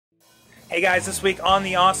Hey guys, this week on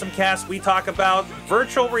the AwesomeCast, we talk about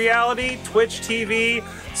virtual reality, Twitch TV,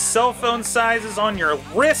 cell phone sizes on your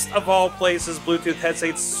wrist of all places, Bluetooth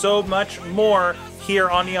headsets, so much more here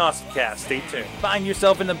on the AwesomeCast. Stay tuned. Find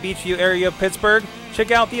yourself in the Beachview area of Pittsburgh?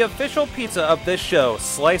 Check out the official pizza of this show,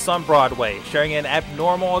 Slice on Broadway, sharing an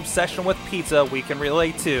abnormal obsession with pizza we can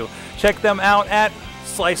relate to. Check them out at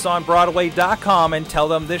sliceonbroadway.com and tell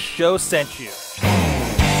them this show sent you.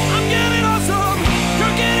 I'm getting awesome,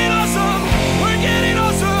 you're getting awesome, we're getting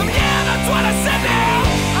awesome, yeah, that's what I said now.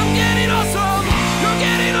 I'm getting awesome, you're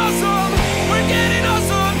getting awesome, we're getting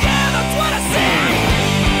awesome, yeah, that's what I said.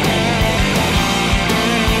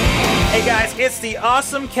 Hey guys, it's the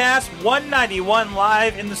AwesomeCast 191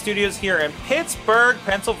 live in the studios here in Pittsburgh,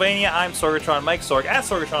 Pennsylvania. I'm Sorgatron, Mike Sorg, at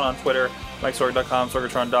Sorgatron on Twitter, MikeSorg.com,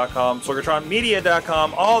 Sorgatron.com,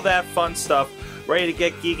 SorgatronMedia.com, all that fun stuff. Ready to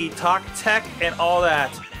get geeky, talk tech, and all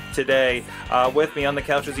that today. With me on the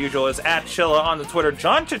couch as usual is at Chilla on the Twitter,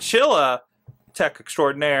 John Chichilla, tech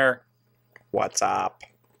extraordinaire. What's up?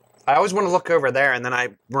 I always want to look over there, and then I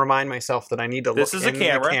remind myself that I need to look This is a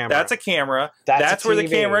camera. the camera. That's a camera. That's That's a where the TV.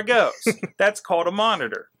 camera goes. That's called a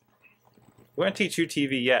monitor. We won't teach you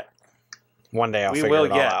TV yet. One day I'll We figure will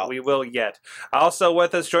it all yet. out. We will yet. Also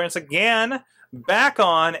with us, join us again, back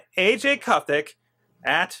on AJ Kuftic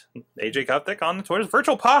at AJ Kuftic on the Twitter.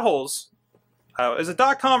 Virtual Potholes. Is it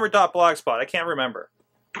 .com or .blogspot? I can't remember.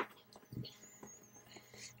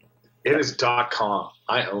 It is .com.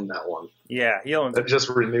 I own that one. Yeah, he owns That it. just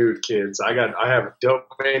renewed, kids. I have a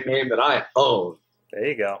domain name that I own. There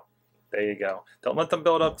you go. There you go. Don't let them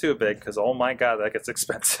build up too big, because oh my god, that gets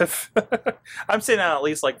expensive. I'm sitting on at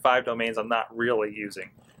least like 5 domains I'm not really using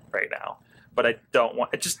right now, but I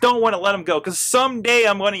just don't want to let them go, because someday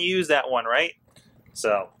I'm going to use that one, right?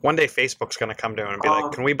 So One day Facebook's going to come to him and be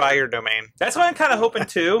like, can we buy your domain? that's what I'm kind of hoping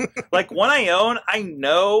too. Like one I own, I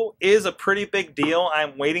know is a pretty big deal.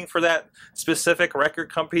 I'm waiting for that specific record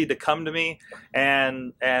company to come to me,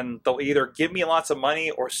 and they'll either give me lots of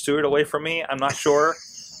money or sue it away from me. I'm not sure.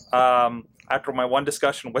 After my one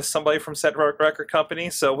discussion with somebody from said record company,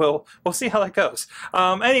 so we'll see how that goes.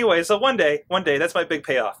 Anyway, so one day, that's my big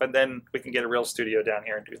payoff, and then we can get a real studio down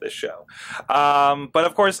here and do this show. But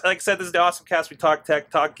of course, like I said, this is the AwesomeCast. We talk tech,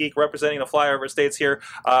 talk geek, representing the flyover states here,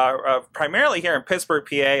 primarily here in Pittsburgh,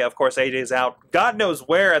 PA. Of course, AJ's out, God knows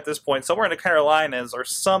where at this point, somewhere in the Carolinas or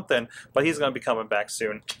something, but he's going to be coming back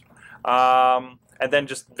soon. And then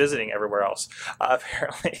just visiting everywhere else,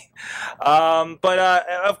 apparently.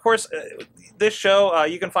 Of course, this show,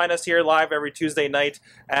 you can find us here live every Tuesday night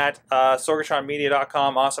at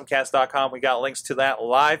SorgatronMedia.com, AwesomeCast.com. We got links to that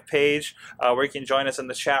live page where you can join us in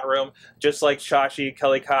the chat room, just like Chachi,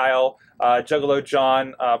 Kelly Kyle, Juggalo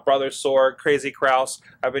John, Brother Sorg, Crazy Kraus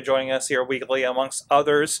have been joining us here weekly, amongst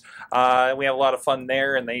others. We have a lot of fun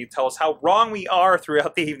there, and they tell us how wrong we are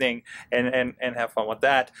throughout the evening, and have fun with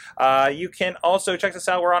that. You can also check us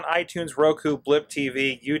out. We're on iTunes, Roku, Blip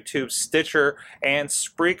TV, YouTube, Stitcher, and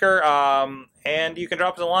Spreaker. And you can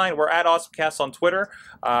drop us a line. We're at AwesomeCast on Twitter.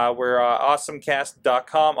 We're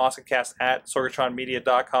AwesomeCast.com, AwesomeCast at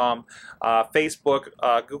SorgatronMedia.com,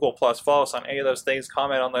 Facebook, Google+. Follow us on any of those things.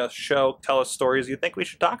 Comment on the show. Tell us stories you think we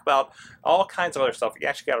should talk about. All kinds of other stuff. We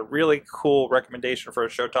actually got a really cool recommendation for a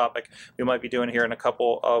show topic we might be doing here in a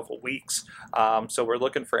couple of weeks. So we're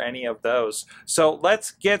looking for any of those. So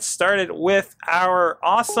let's get started with our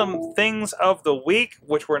awesome things of the week,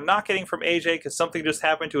 which we're not getting from AJ because something just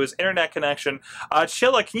happened to his internet connection.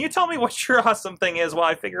 Chilla, can you tell me what your awesome thing is while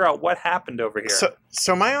I figure out what happened over here?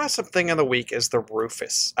 So my awesome thing of the week is the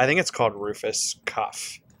Rufus. I think it's called Rufus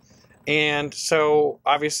Cuff. And so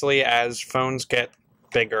obviously as phones get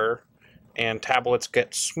bigger and tablets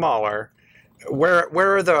get smaller, where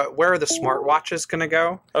are the smartwatches going to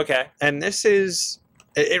go? Okay. And this is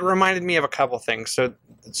it reminded me of a couple things. So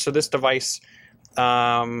this device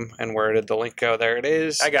and where did the link go? There it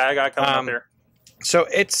is. I got it coming up there. So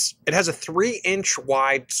it has a 3-inch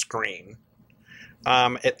wide screen.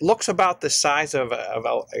 It looks about the size of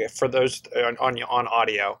for those on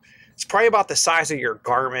audio. It's probably about the size of your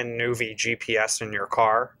Garmin Nuvi GPS in your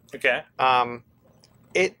car. Okay.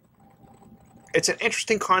 It's an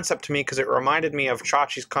interesting concept to me because it reminded me of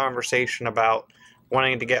Chachi's conversation about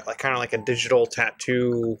wanting to get kind of like a digital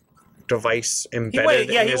tattoo device embedded.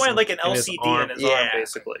 He wanted like an LCD in his arm,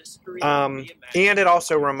 basically. And it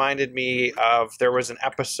also reminded me of there was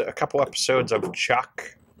a couple episodes of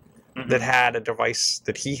Chuck that had a device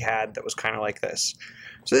that he had that was kind of like this.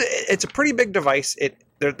 So it's a pretty big device.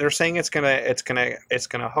 They're saying it's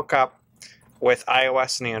gonna hook up with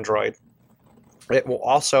iOS and Android. It will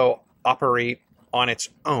also operate on its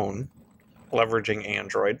own, leveraging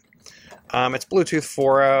Android. It's Bluetooth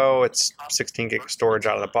 4.0. It's 16 gig of storage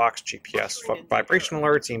out of the box. GPS, vibration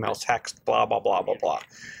alerts, email, text, blah blah blah blah blah.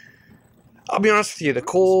 I'll be honest with you. The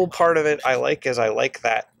cool part of it I like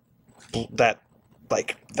that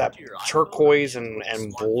turquoise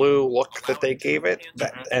and blue look that they gave it,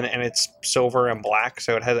 and it's silver and black,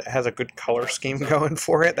 so it has a good color scheme going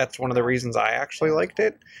for it. That's one of the reasons I actually liked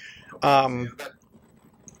it. I'm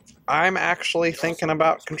actually thinking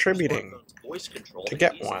about contributing to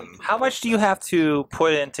get one. How much do you have to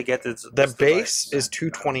put in to get this? The base is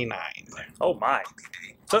 $229. Oh my!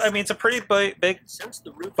 So I mean, it's a pretty big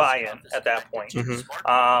buy-in at that point.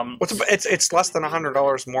 It's less than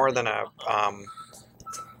 $100 more than a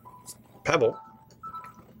Pebble.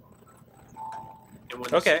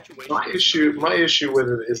 Okay. My issue with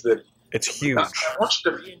it is that it's huge.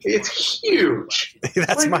 It's huge.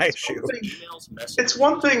 That's my issue. It's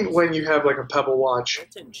one thing when you have like a Pebble Watch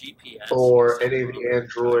or any of the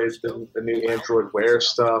Android, the new Android Wear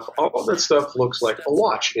stuff. All that stuff looks like a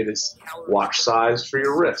watch. It is watch size for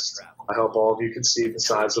your wrist. I hope all of you can see the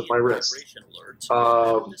size of my wrist.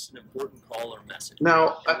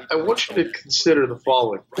 Now, I want you to consider the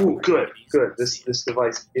following. Ooh, good. This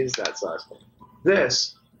device is that size.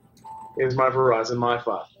 This is my Verizon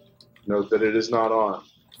MiFi. Note that it is not on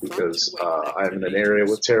because I'm in an area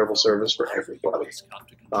with terrible service for everybody.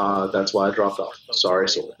 That's why I dropped off. Sorry,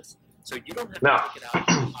 Sorg. Now,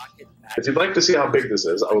 if you'd like to see how big this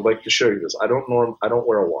is, I would like to show you this. I don't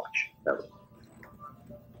wear a watch ever.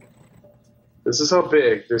 This is how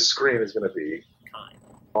big this screen is going to be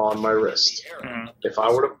on my wrist. If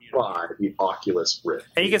I were to buy the Oculus Rift.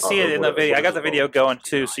 And you can see it in the video. I got the video going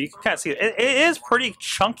too, so you can kind of see it. It is pretty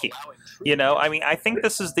chunky. You know, I mean, I think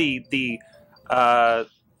this is no,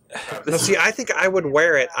 see, I think I would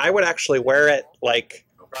wear it. I would actually wear it like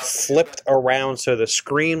flipped around so the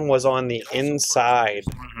screen was on the inside.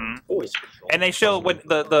 And they show what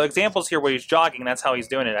the examples here where he's jogging. That's how he's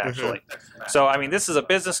doing it, actually. So, I mean, this is a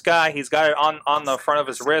business guy. He's got it on the front of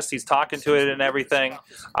his wrist. He's talking to it and everything.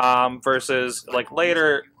 Versus, like,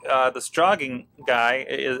 later, this jogging guy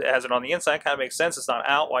has it on the inside. Kind of makes sense. It's not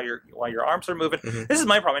out while your arms are moving. This is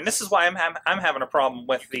my problem. And this is why I'm having a problem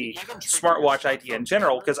with the smartwatch idea in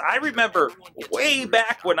general. Because I remember way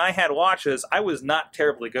back when I had watches, I was not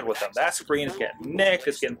terribly good with them. That screen is getting nicked.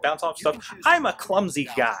 It's getting bounced off stuff. I'm a clumsy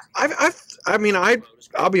guy. I'll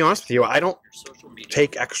be honest with you. I don't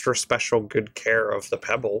take extra special good care of the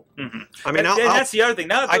Pebble. I mean, that's the other thing.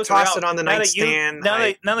 Now that I toss it on the nightstand. Now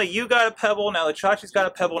that you got a Pebble, now that Chachi's got a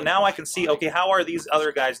Pebble, now I can see, okay, how are these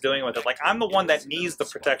other guys doing with it? Like, I'm the one that needs the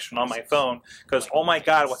protection on my phone because, oh my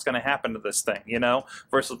God, what's going to happen to this thing, you know?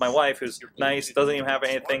 Versus my wife, who's nice, doesn't even have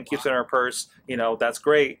anything, keeps it in her purse, you know, that's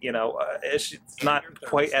great, you know. She's not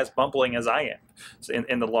quite as bumbling as I am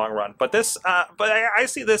in the long run. But this, I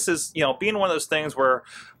see this as, you know, being one of those things where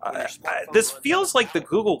this feels like the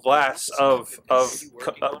Google Glass of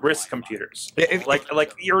wrist computers.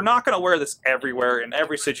 Like you're not going to wear this everywhere in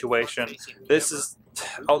every situation. This is,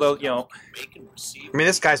 although, you know, I mean,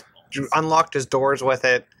 this guy's unlocked his doors with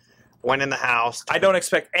it, went in the house. I don't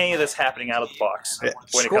expect any of this happening out of the box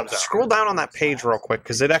when it comes out. Scroll down on that page real quick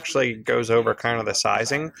because it actually goes over kind of the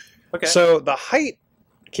sizing. Okay. So the height.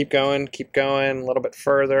 Keep going, a little bit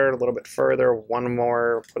further, one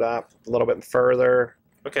more, put up, a little bit further.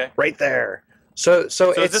 Okay. Right there. So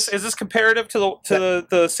is this comparative to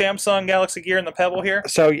the Samsung Galaxy Gear and the Pebble here?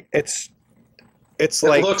 So it's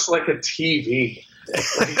like it looks like a TV.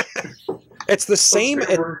 it's the same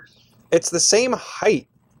it's the same height.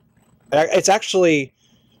 It's actually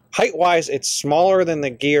height-wise it's smaller than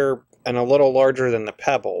the Gear and a little larger than the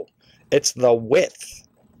Pebble. It's the width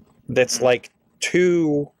that's like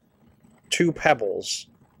two Pebbles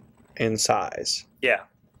in size. Yeah.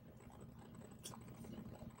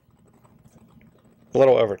 A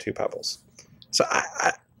little over 2 Pebbles. So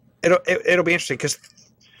it'll be interesting because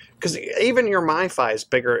even your MiFi is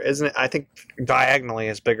bigger, isn't it? I think diagonally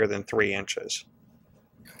is bigger than 3 inches.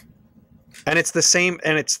 And it's the same,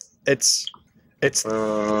 and it's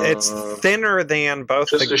thinner than both.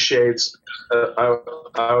 Just the shades. I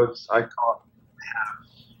call it half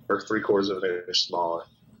or 3/4 of an inch smaller.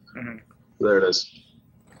 There it is.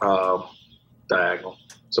 Diagonal.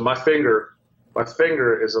 So my finger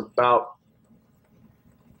is about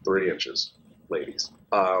 3 inches, ladies.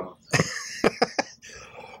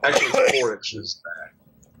 Actually, it's 4 inches back.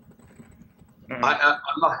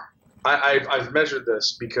 I've measured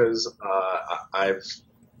this because I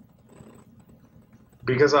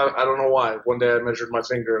don't know why. One day I measured my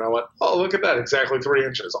finger and I went, oh, look at that, exactly 3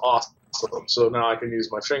 inches. Awesome. So now I can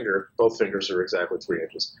use my finger. Both fingers are exactly 3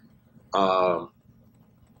 inches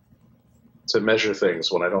to measure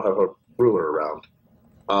things when I don't have ruler around.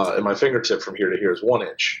 And my fingertip from here to here is 1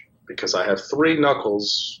 inch because I have 3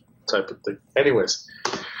 knuckles type of thing. Anyways,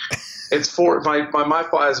 it's 4. My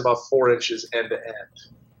Fi is about 4 inches end to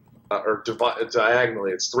end,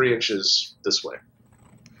 diagonally. It's 3 inches this way.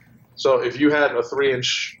 So if you had a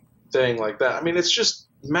 3-inch thing like that, I mean, it's just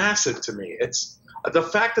massive to me. It's the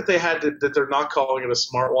fact that that they're not calling it a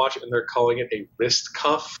smartwatch and they're calling it a wrist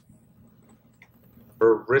cuff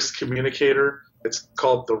or wrist communicator. It's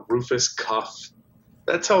called the Rufus Cuff.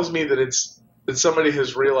 That tells me that somebody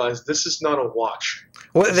has realized this is not a watch.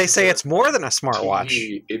 Well, they say it's more than a smartwatch.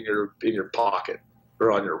 TV in your pocket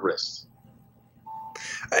or on your wrist.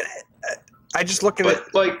 I just look at it.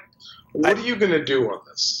 Like, what are you gonna do on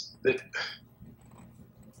this?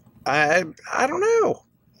 I don't know.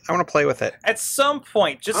 I want to play with it. At some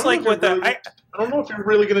point, just like with that, I don't know if you're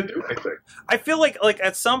really gonna do anything. I feel like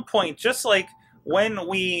at some point, just like when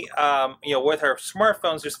we, with our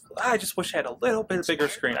smartphones, I just wish I had a little bit bigger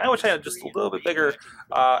screen. I wish I had just a little bit bigger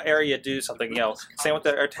area to do something. Same with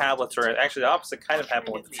our tablets, or actually the opposite kind of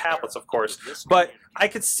happened with the tablets, of course. But I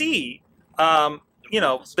could see,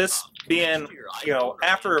 this being,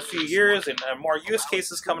 after a few years and more use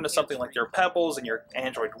cases coming to something like your Pebbles and your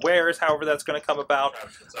Android Wears, however that's going to come about.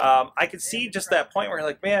 I could see just that point where you're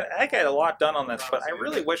like, man, I got a lot done on this, but I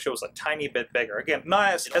really wish it was a tiny bit bigger. Again,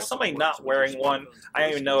 not as somebody not wearing one, I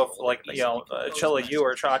don't even know if, Chilla, you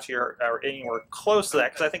or Chachi are anywhere close to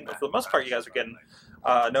that, because I think for the most part you guys are getting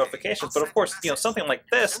notifications, but of course, something like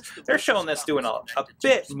this, they're showing this doing a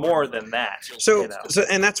bit more than that. So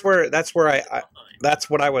and that's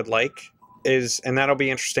what I would like and that'll be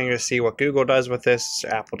interesting to see what Google does with this,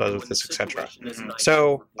 Apple does with this, etc.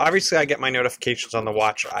 So obviously, I get my notifications on the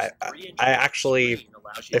watch. I actually,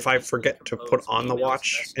 if I forget to put on the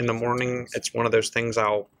watch in the morning, it's one of those things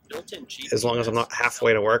as long as I'm not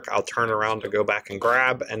halfway to work, I'll turn around to go back and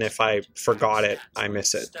grab, and if I forgot it, I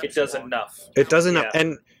miss it. It does enough. It does enough,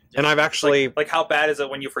 Yeah. And I've actually... Like how bad is it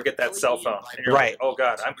when you forget that cell phone? And you're right. Like, oh,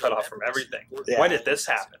 God, I'm cut off from everything. Yeah. When did this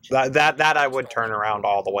happen? That I would turn around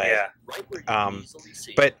all the way. Yeah.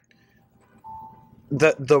 But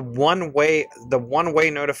the one way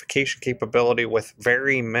notification capability with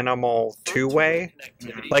very minimal two-way,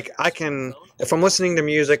 like if I'm listening to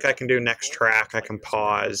music, I can do next track, I can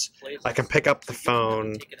pause, I can pick up the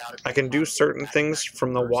phone, I can do certain things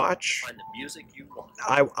from the watch.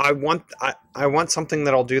 I want something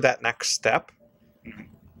that'll do that next step,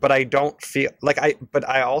 but I don't feel like but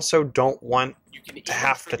I also don't want to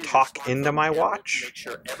have to talk into my watch.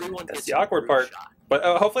 That's the awkward part. But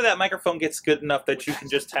hopefully that microphone gets good enough that you can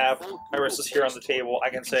just have my wrist is here on the table. I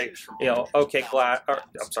can say, okay,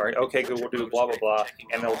 okay, Google, do blah blah blah,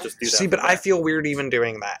 and they'll just do that. See, but I feel weird even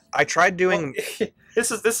doing that. I tried doing. This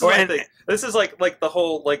is my thing. This is like the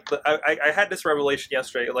whole I had this revelation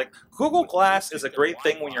yesterday. Like Google Glass is a great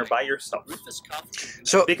thing when you're by yourself,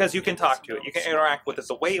 because you can talk to it, you can interact with it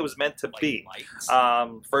the way it was meant to be.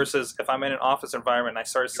 Versus if I'm in an office environment and I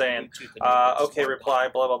start saying, okay, reply,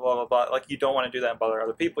 blah blah blah blah blah. Like you don't want to do that and bother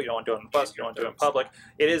other people. You don't want to do it on the bus. You don't want to do it in public.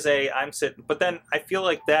 It is I'm sitting, but then I feel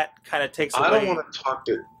like that kind of takes away. I don't want to talk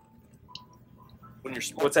to. When your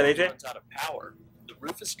What's that, AJ? runs out of power, the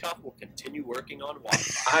Rufus Cuff will continue working on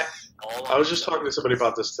Wi-Fi. I was just talking to somebody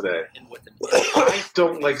about this today. I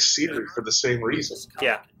don't like Siri for the same reason.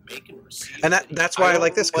 Yeah. And that's why I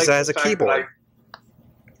like this, because it has a keyboard.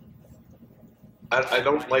 I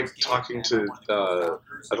don't like talking to.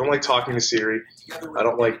 I don't like talking to Siri. I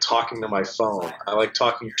don't like talking to my phone. I like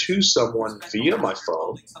talking to someone via my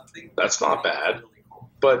phone. That's not bad,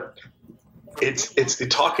 but it's the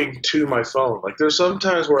talking to my phone. Like there's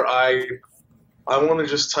sometimes where I want to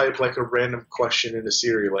just type like a random question into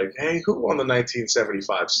Siri, like, "Hey, who won the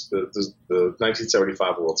 1975 the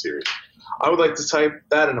 1975 World Series?" I would like to type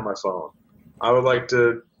that into my phone. I would like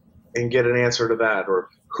to and get an answer to that, or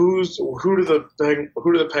who do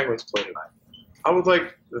the Penguins play tonight? I would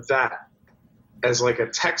like that as like a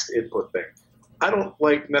text input thing. I don't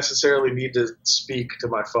necessarily need to speak to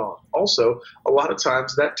my phone. Also, a lot of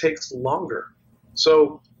times that takes longer.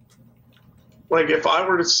 So, if I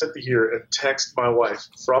were to sit here and text my wife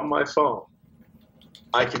from my phone,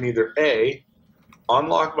 I can either A,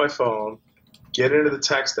 unlock my phone, get into the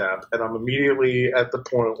text app, and I'm immediately at the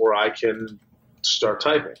point where I can start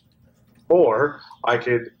typing. Or I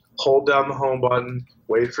could hold down the home button,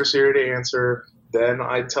 wait for Siri to answer, then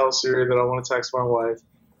I tell Siri that I want to text my wife.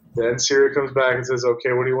 Then Siri comes back and says,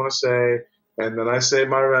 okay, what do you want to say? And then I say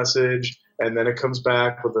my message, and then it comes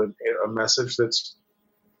back with a message that's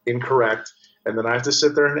incorrect. And then I have to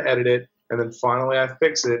sit there and edit it, and then finally I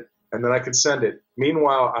fix it, and then I can send it.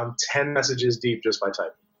 Meanwhile, I'm 10 messages deep just by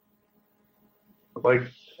typing.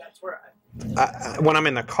 when I'm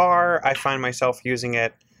in the car, I find myself using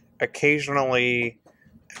it occasionally.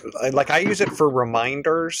 Like I use it for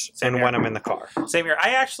reminders Same and here. when I'm in the car. Same here.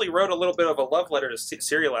 I actually wrote a little bit of a love letter to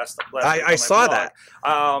Siri last week on I my saw blog.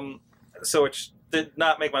 that. So which did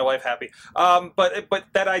not make my wife happy. But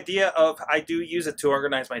that idea of I do use it to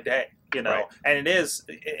organize my day, you know, Right. and it is.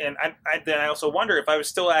 And then I also wonder if I was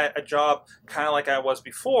still at a job kind of like I was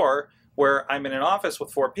before, where I'm in an office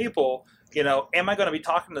with 4 people. You know, am I going to be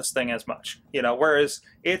talking to this thing as much? You know, whereas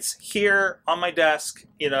it's here on my desk,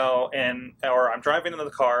 you know, or I'm driving into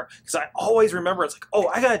the car, because I always remember it's like, oh,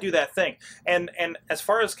 I got to do that thing. And as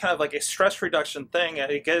far as kind of like a stress reduction thing,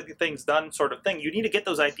 a get things done sort of thing, you need to get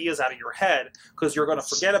those ideas out of your head because you're going to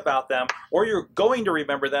forget about them, or you're going to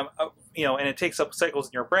remember them, you know, and it takes up cycles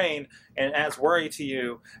in your brain and adds worry to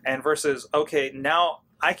you. And versus, okay, now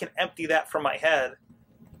I can empty that from my head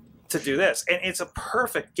to do this, and it's a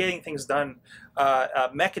perfect getting things done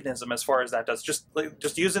mechanism as far as that does. Just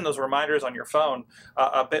using those reminders on your phone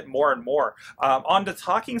a bit more and more. On the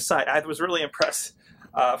talking side, I was really impressed.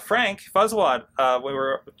 Frank Fuzzwad, we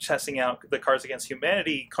were testing out the Cards Against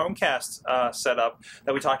Humanity Chromecast setup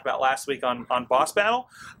that we talked about last week on Boss Battle.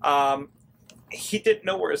 He didn't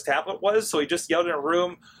know where his tablet was, so he just yelled in a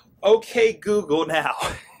room, "Okay, Google now,"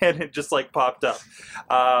 and it just like popped up.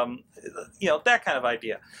 You know, that kind of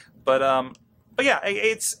idea. But yeah,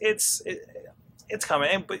 it's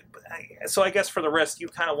coming. So I guess for the rest, you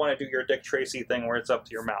kind of want to do your Dick Tracy thing where it's up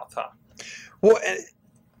to your mouth, huh? Well,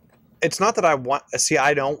 it's not that I want. See,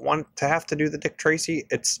 I don't want to have to do the Dick Tracy.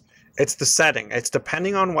 It's the setting. It's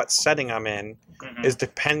depending on what setting I'm in. Mm-hmm. Is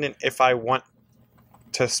dependent if I want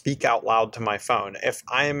to speak out loud to my phone. If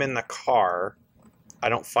I am in the car, I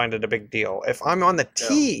don't find it a big deal. If I'm on the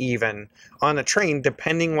T, even on the train,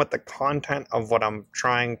 depending what the content of what I'm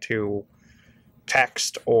trying to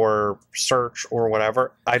text or search or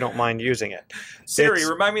whatever, I don't mind using it. Siri,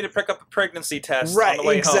 remind me to pick up a pregnancy test Right, on the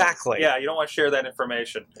way exactly. home. Yeah, you don't want to share that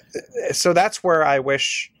information. So that's where I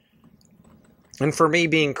wish. And for me,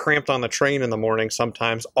 being cramped on the train in the morning,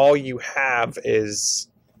 sometimes all you have is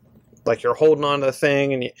like you're holding on to the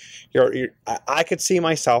thing, and I could see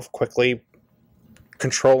myself quickly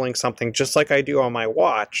controlling something just like I do on my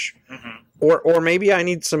watch. Mm-hmm. Or maybe I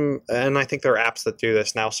need some, and I think there are apps that do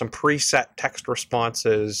this now, some preset text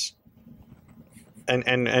responses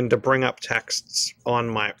and to bring up texts on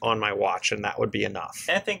my watch, and that would be enough.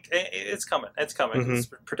 And I think it's coming. It's coming. Mm-hmm. It's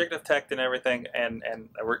predictive text and everything, and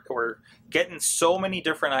we're getting so many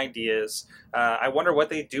different ideas. I wonder what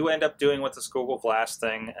they do end up doing with this Google Glass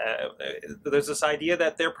thing. There's this idea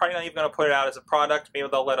that they're probably not even going to put it out as a product. Maybe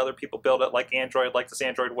they'll let other people build it, like Android, like this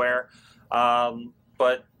Android Wear.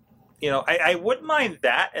 But you know, I wouldn't mind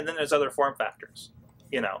that. And then there's other form factors,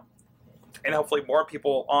 you know, and hopefully more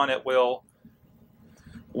people on it will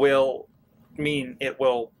mean it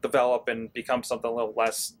will develop and become something a little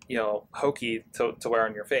less, you know, hokey to wear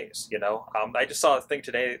on your face, you know. I just saw a thing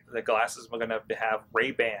today, the glasses are going to have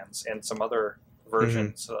Ray-Bans and some other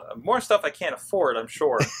versions. Mm-hmm. More stuff I can't afford, I'm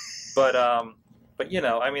sure. But you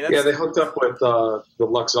know, I mean, that's, Yeah, they hooked up with the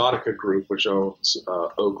Luxottica group, which owns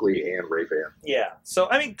Oakley and Ray-Ban. yeah. So,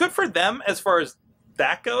 I mean, good for them as far as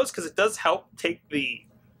that goes, because it does help take the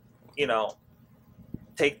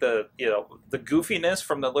the goofiness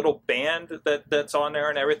from the little band that's on there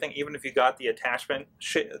and everything, even if you got the attachment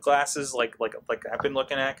glasses like I've been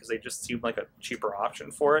looking at, because they just seem like a cheaper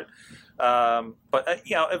option for it. But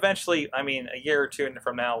you know, eventually, I mean, a year or two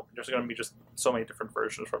from now, there's going to be just so many different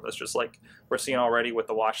versions from this, just like we're seeing already with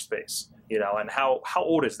the watch space, you know. And how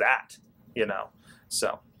old is that, you know?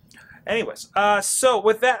 So anyways, so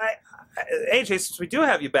with that, AJ, since we do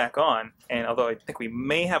have you back on, and although I think we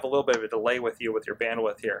may have a little bit of a delay with you with your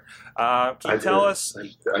bandwidth here, can you tell us?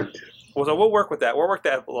 Well, so we'll work with that. We'll work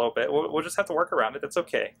that a little bit. We'll just have to work around it. That's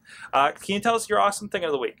okay. Can you tell us your awesome thing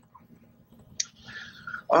of the week?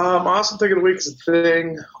 Awesome thing of the week is a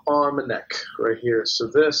thing on my neck right here. So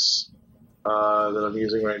this that I'm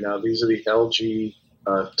using right now, these are the LG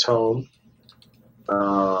Tone.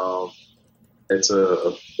 It's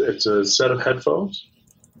a set of headphones.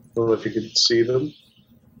 I don't know if you can see them.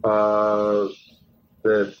 So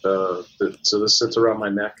this sits around my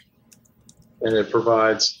neck, and it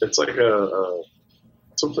provides. It's like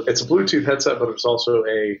it's a Bluetooth headset, but it's also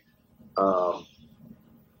a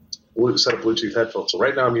set of Bluetooth headphones. So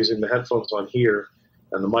right now I'm using the headphones on here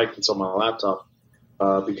and the mic that's on my laptop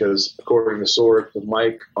because according to Sorg, the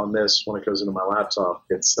mic on this, when it goes into my laptop,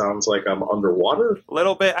 it sounds like I'm underwater. A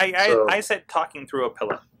little bit. I said talking through a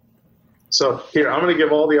pillow. So here, I'm going to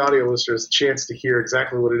give all the audio listeners a chance to hear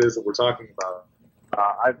exactly what it is that we're talking about.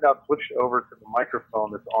 I've now switched over to the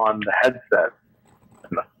microphone that's on the headset.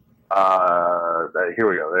 Here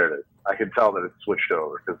we go. There it is. I can tell that it's switched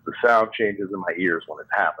over because the sound changes in my ears when it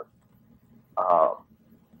happens.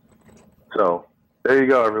 So there you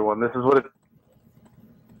go, everyone. This is what it.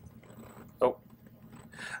 Oh.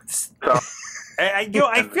 So,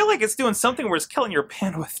 I feel like it's doing something where it's killing your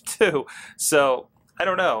bandwidth too. So I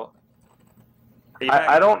don't know.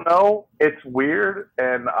 I don't know. It's weird,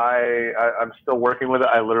 and I'm still working with it.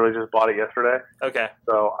 I literally just bought it yesterday. Okay.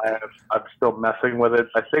 So I'm still messing with it.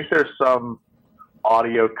 I think there's some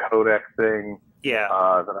audio codec thing that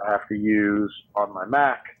I have to use on my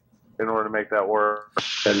Mac in order to make that work.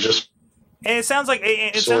 And just and it sounds like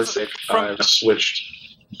I've switched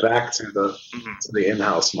back to the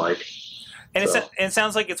in-house mic. And it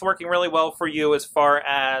sounds like it's working really well for you as far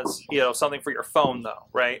as something for your phone though,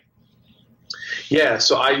 right? Yeah,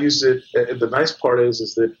 so I use it. The nice part is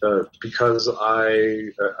that because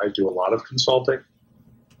I do a lot of consulting,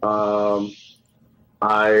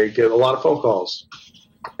 I get a lot of phone calls,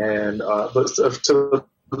 and but to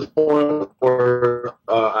the point where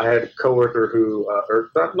I had a coworker who,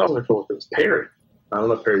 or not a coworker, it was Perry. I don't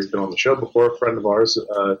know if Perry's been on the show before. A friend of ours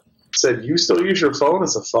said, "You still use your phone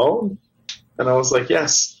as a phone?" And I was like,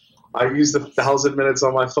 "Yes." I used 1,000 minutes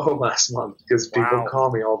on my phone last month because people call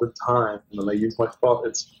me all the time, and I use my phone.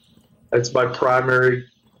 It's my primary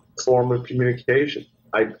form of communication.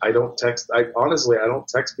 I don't text. Honestly, I don't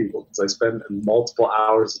text people because I spend multiple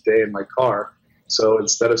hours a day in my car. So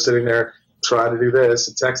instead of sitting there trying to do this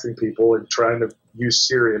and texting people and trying to use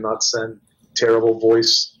Siri and not send terrible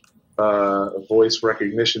voice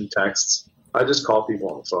recognition texts, I just call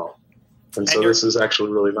people on the phone. And so this is actually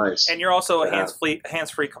really nice. And you're also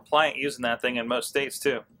hands-free compliant using that thing in most states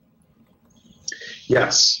too.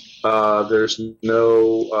 Yes. There's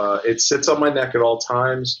no. It sits on my neck at all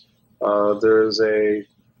times. There's a.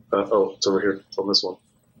 It's over here. It's on this one.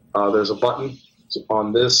 There's a button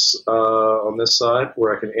on this side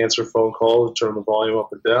where I can answer phone calls, turn the volume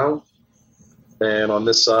up and down. And on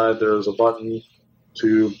this side, there's a button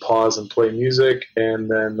to pause and play music, and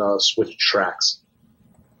then switch tracks.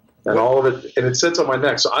 And all of it, and it sits on my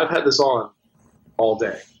neck. So I've had this on all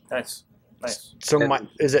day. Nice. So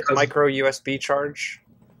is it micro USB charge?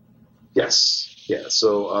 Yes. Yeah.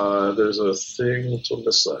 So there's a thing. What's on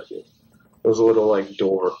this side here? There's a little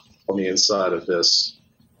door on the inside of this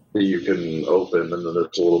that you can open, and then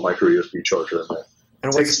there's a little micro USB charger in there.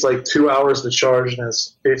 And it takes 2 hours to charge and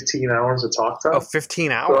has 15 hours of talk time. Oh,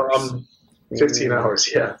 15 hours. So 15 hours.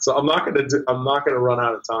 Yeah. So I'm not gonna run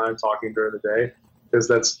out of time talking during the day. Because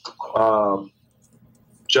that's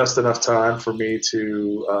just enough time for me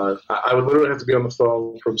to I would literally have to be on the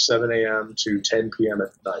phone from 7 a.m. to 10 p.m.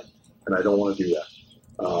 at night, and I don't want to do that.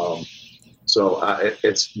 So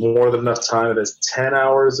it's more than enough time. It has 10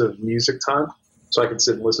 hours of music time, so I can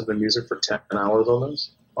sit and listen to music for 10 hours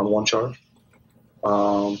on one charge.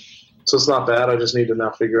 So it's not bad. I just need to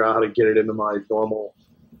now figure out how to get it into my normal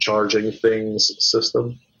charging things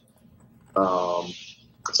system.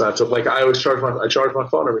 So I have to, I always charge my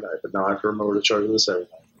phone every night, but now I have to remember to charge this every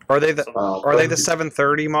night. Are they the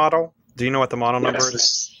 730 model? Do you know what the model number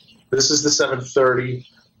is? This is the 730.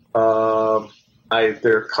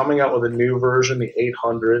 They're coming out with a new version, the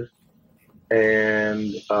 800,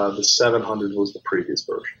 and the 700 was the previous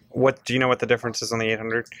version. What do you know what the difference is on the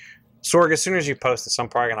 800? Sorg, as soon as you post this, I'm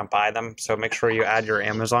probably going to buy them, so make sure you add your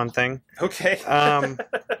Amazon thing. Okay.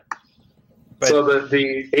 So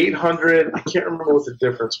the 800, I can't remember what the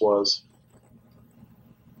difference was.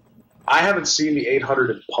 I haven't seen the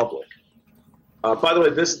 800 in public. By the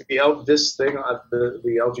way, this thing,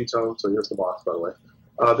 the LG Tone. So here's the box. By the way,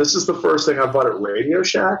 this is the first thing I bought at Radio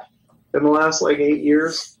Shack in the last 8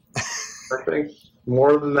 years. I think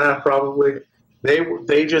more than that probably.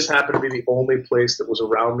 They just happened to be the only place that was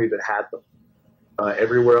around me that had them.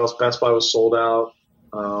 Everywhere else, Best Buy was sold out.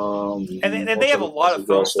 And they have a lot of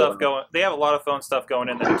phone stuff going. They have a lot of phone stuff going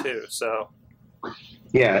in there too. So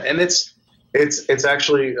yeah, and it's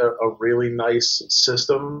actually a really nice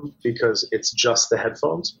system because it's just the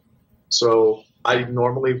headphones. So I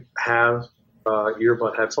normally have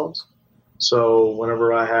earbud headphones. So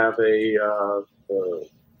whenever I have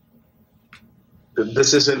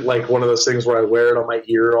this isn't like one of those things where I wear it on my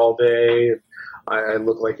ear all day. I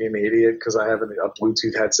look like an idiot because I have a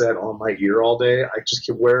Bluetooth headset on my ear all day. I just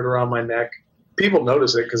keep wearing it around my neck. People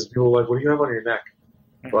notice it because people are like, "What do you have on your neck?"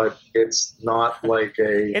 But it's not like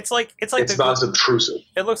a. It's not as obtrusive.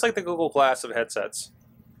 It looks like the Google Glass of headsets.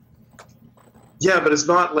 Yeah, but it's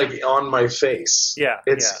not on my face. Yeah,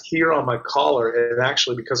 it's here on my collar, and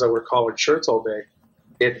actually, because I wear collared shirts all day,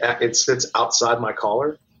 it sits outside my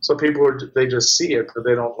collar. So people they just see it, but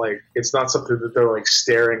they don't it's not something that they're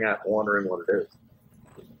staring at, wondering what it is.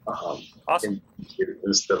 Awesome.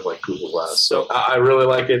 Instead of like Google Glass. So I really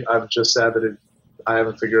like it. I'm just sad that I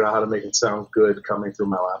haven't figured out how to make it sound good coming through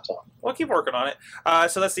my laptop. We'll keep working on it.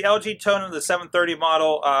 So that's the LG Tone of the 730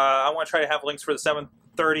 model. I want to try to have links for the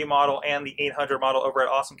 730 model and the 800 model over at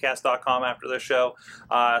AwesomeCast.com after this show,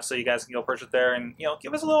 so you guys can go purchase it there and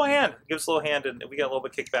give us a little hand. Give us a little hand, and we get a little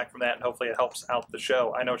bit of kickback from that, and hopefully it helps out the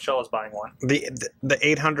show. I know Shell is buying one. The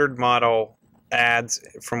 800 model adds,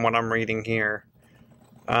 from what I'm reading here,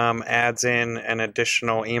 adds in an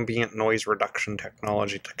additional ambient noise reduction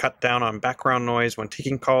technology to cut down on background noise when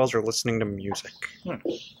taking calls or listening to music.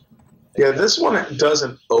 Yeah, this one does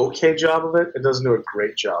an okay job of it. It doesn't do a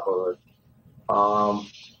great job of it.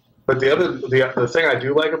 But the thing I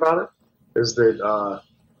do like about it is that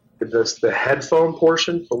the headphone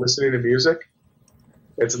portion for listening to music,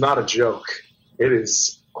 it's not a joke. It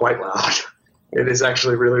is quite loud. It is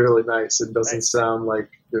actually really, really nice. It doesn't sound like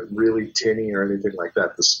really tinny or anything like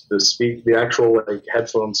that. The actual like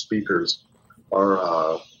headphone speakers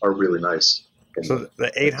are really nice. So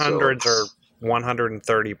the 800s are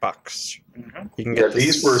 $130. Mm-hmm. You can get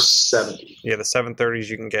these were $70. Yeah, the 730s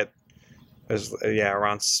you can get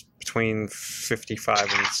around between $55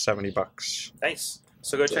 and $70. Nice.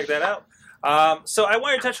 So go check that out. So I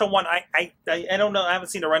wanted to touch on one. I don't know. I haven't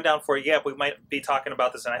seen a rundown for it yet. We might be talking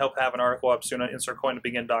about this, and I hope to have an article up soon on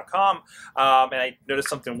insertcointobegin.com. And I noticed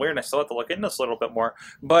something weird, and I still have to look into this a little bit more.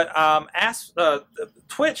 But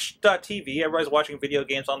Twitch.tv, everybody's watching video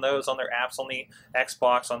games on those, on their apps, on the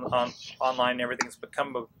Xbox, on online and everything. It's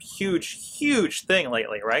become a huge, huge thing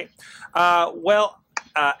lately, right?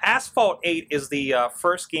 Asphalt 8 is the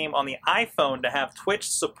first game on the iPhone to have Twitch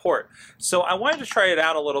support. So I wanted to try it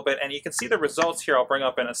out a little bit, and you can see the results here I'll bring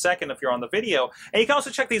up in a second if you're on the video. And you can also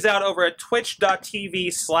check these out over at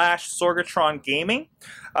twitch.tv/Sorgatron Gaming.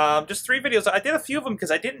 Just 3 videos. I did a few of them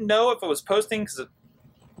because I didn't know if it was posting because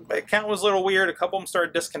my account was a little weird. A couple of them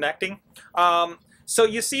started disconnecting. So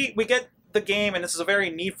you see, we get the game, and this is a very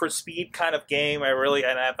Need for Speed kind of game. I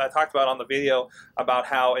talked about on the video about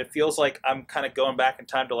how it feels like I'm kind of going back in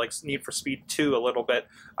time to like Need for Speed 2 a little bit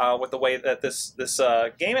with the way that this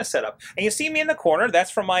game is set up. And you see me in the corner. That's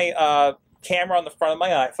from my camera on the front of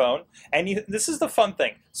my iPhone. And this is the fun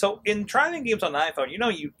thing. So in driving games on the iPhone,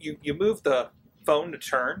 you move the phone to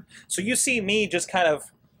turn. So you see me just kind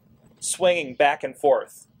of swinging back and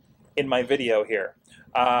forth in my video here.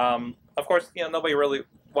 Of course, nobody really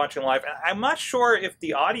watching live. I'm not sure if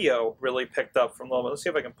the audio really picked up from a little bit. Let's see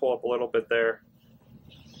if I can pull up a little bit there.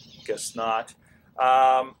 Guess not.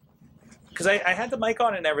 Because I had the mic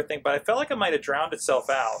on and everything, but I felt like it might have drowned itself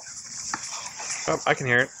out. Oh, I can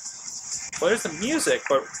hear it. Well, there's the music,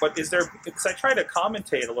 but is there... Because I tried to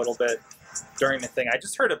commentate a little bit during the thing. I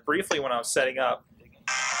just heard it briefly when I was setting up.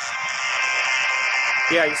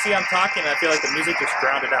 Yeah, you see I'm talking, and I feel like the music just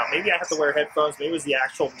drowned it out. Maybe I have to wear headphones. Maybe it was the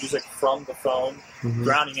actual music from the phone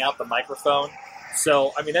drowning out the microphone.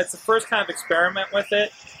 So, I mean, that's the first kind of experiment with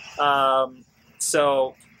it.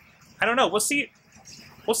 So, I don't know. We'll see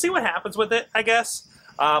what happens with it, I guess.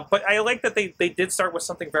 But I like that they did start with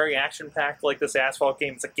something very action-packed like this Asphalt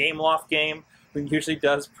game. It's a Game Loft game, who usually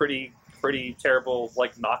does pretty terrible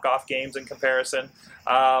like knockoff games in comparison.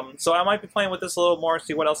 So I might be playing with this a little more,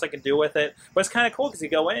 see what else I can do with it. But it's kind of cool because you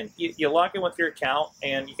go in, you log in with your account,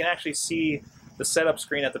 and you can actually see the setup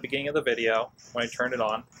screen at the beginning of the video when I turn it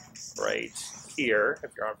on right here,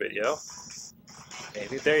 if you're on video.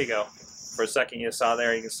 Maybe, there you go. For a second you saw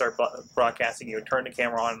there, you can start broadcasting. You would turn the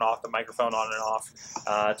camera on and off, the microphone on and off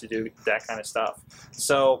to do that kind of stuff.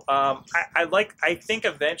 So I think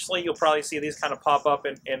eventually you'll probably see these kind of pop up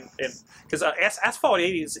because Asphalt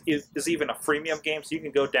 8 is even a freemium game, so you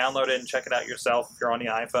can go download it and check it out yourself if you're on the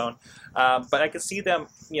iPhone. But I can see them,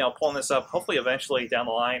 pulling this up hopefully eventually down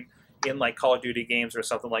the line in like Call of Duty games or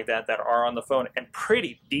something like that are on the phone and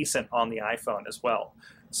pretty decent on the iPhone as well.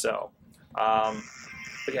 So.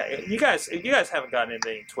 But yeah, if you guys haven't gotten into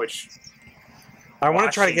any Twitch, I want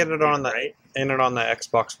to try to get it on the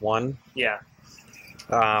Xbox One. Yeah.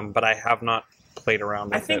 But I have not played around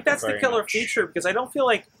with it. I think that's the killer feature because I don't feel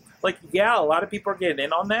like a lot of people are getting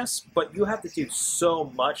in on this, but you have to do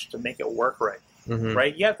so much to make it work right.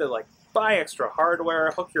 Right? You have to like buy extra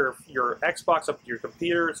hardware, hook your Xbox up to your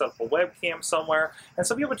computer, set up a webcam somewhere, and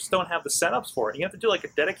some people just don't have the setups for it. You have to do like a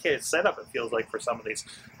dedicated setup, it feels like, for some of these.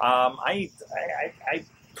 I'm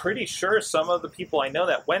pretty sure some of the people I know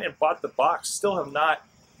that went and bought the box still have not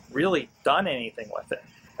really done anything with it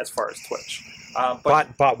as far as Twitch.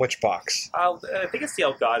 Bought which box? I think it's the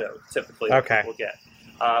Elgato, typically, that people get.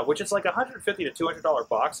 Which is like $150 to $200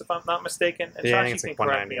 box, if I'm not mistaken. And Josh, you can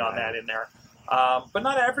correct me on that in there. But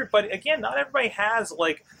not everybody. Again, not everybody has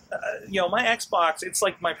like, my Xbox. It's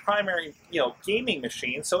like my primary, gaming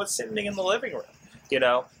machine. So it's sitting in the living room.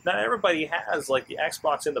 Not everybody has like the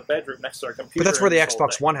Xbox in the bedroom next to their computer. But that's where the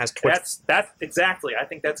Xbox One has Twitch. That's exactly. I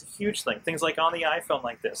think that's a huge thing. Things like on the iPhone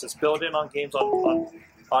like this. It's built in on games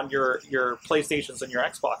on your PlayStations and your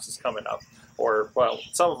Xboxes coming up, or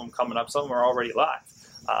some of them coming up. Some of them are already live.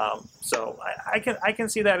 So I can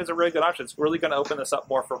see that as a really good option. It's really going to open this up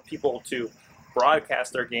more for people to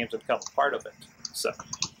broadcast their games and become a part of it. So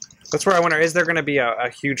that's where I wonder, is there going to be a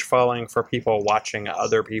huge following for people watching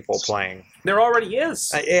other people playing? There already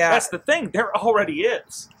is. Yeah. That's the thing. There already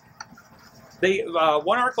is.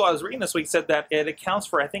 One article I was reading this week said that it accounts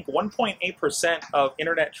for, I think, 1.8% of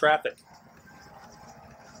internet traffic.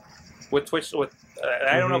 With Twitch,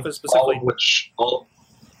 I don't know if it's specifically... All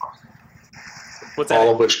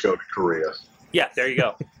of which go to Korea. Yeah, there you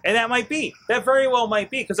go. And that very well might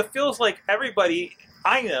be, because it feels like everybody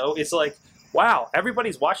I know is like, wow,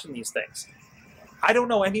 everybody's watching these things. I don't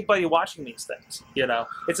know anybody watching these things,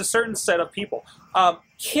 It's a certain set of people.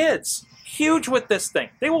 Kids, huge with this thing.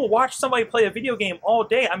 They will watch somebody play a video game all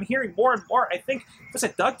day. I'm hearing more and more. I think,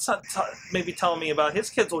 Doug's maybe telling me about his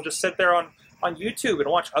kids will just sit there on YouTube and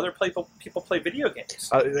watch other people play video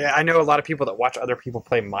games. I know a lot of people that watch other people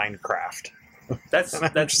play Minecraft. That's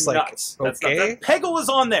nuts. Like, That's okay. nuts. Peggle is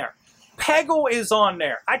on there. Peggle is on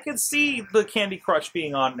there. I could see the Candy Crush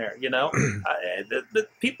being on there. The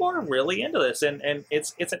people are really into this, and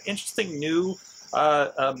it's an interesting new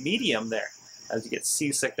medium there. As you get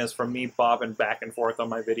seasickness from me bobbing back and forth on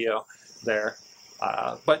my video there.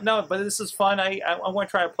 But this is fun. I want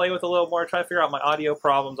to try to play with it a little more, try to figure out my audio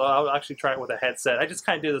problems. I'll actually try it with a headset. I just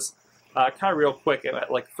kind of do this kind of real quick at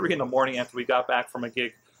like 3 in the morning after we got back from a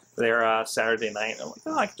gig there Saturday night. I'm like,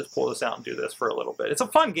 I can just pull this out and do this for a little bit. It's a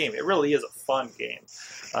fun game. It really is a fun game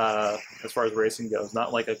as far as racing goes.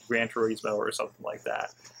 Not like a Gran Turismo or something like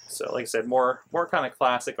that. So like I said, more kind of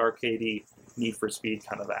classic arcadey Need for Speed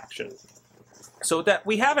kind of action. So that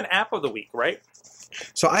we have an app of the week, right?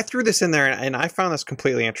 So I threw this in there, and I found this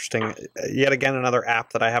completely interesting. Yet again, another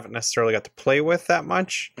app that I haven't necessarily got to play with that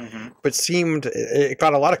much, but it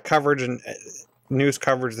got a lot of coverage and news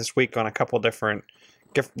coverage this week on a couple different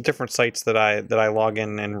sites that I log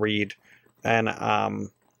in and read, and it's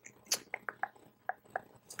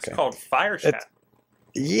called FireChat.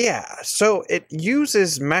 Yeah, so it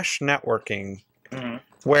uses mesh networking,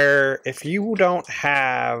 where if you don't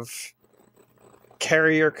have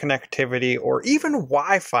carrier connectivity or even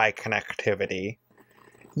Wi-Fi connectivity,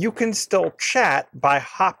 you can still chat by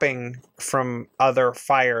hopping from other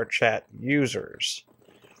FireChat users.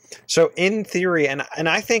 So in theory, and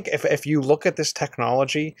I think if you look at this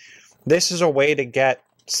technology, this is a way to get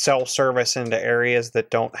cell service into areas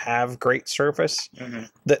that don't have great service.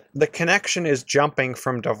 The connection is jumping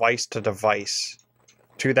from device to device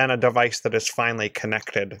to then a device that is finally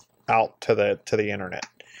connected out to the internet.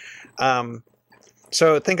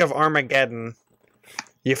 So think of Armageddon.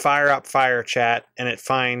 You fire up FireChat, and it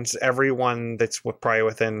finds everyone that's probably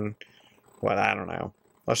within, I don't know,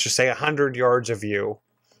 let's just say 100 yards of you,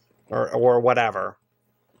 or whatever.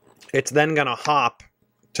 It's then going to hop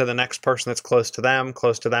to the next person that's close to them,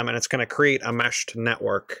 and it's going to create a meshed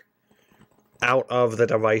network out of the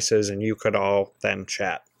devices, and you could all then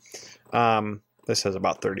chat. This is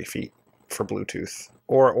about 30 feet for Bluetooth.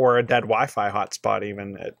 Or a dead Wi-Fi hotspot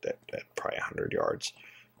even at probably 100 yards.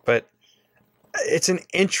 But it's an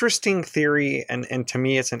interesting theory, and to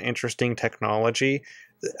me it's an interesting technology.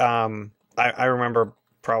 I remember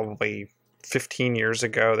probably 15 years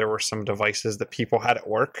ago there were some devices that people had at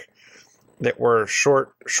work that were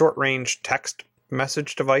short-range text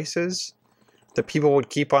message devices that people would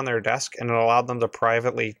keep on their desk, and it allowed them to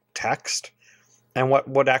privately text. And what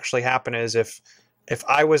would actually happen is if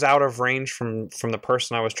I was out of range from the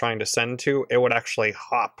person I was trying to send to, it would actually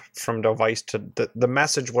hop from device to the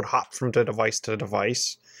message would hop from device to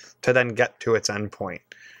device to then get to its endpoint.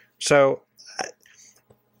 So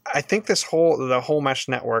I think the whole mesh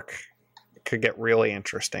network could get really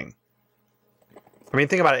interesting. I mean,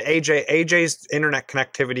 think about it. AJ's internet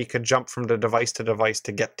connectivity could jump from the device to device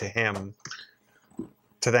to get to him,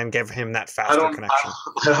 to then give him that faster connection.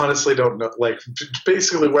 I honestly don't know. Like,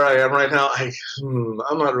 basically where I am right now,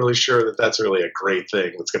 I'm not really sure that that's really a great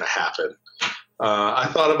thing that's going to happen. I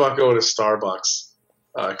thought about going to Starbucks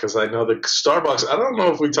because I know that Starbucks, I don't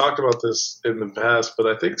know if we talked about this in the past, but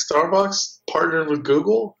I think Starbucks partnered with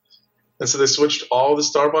Google. And so they switched all the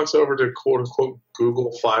Starbucks over to quote-unquote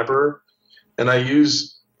Google Fiber. And I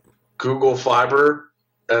use Google Fiber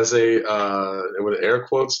as a, with air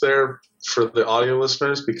quotes there, for the audio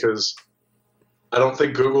listeners, because I don't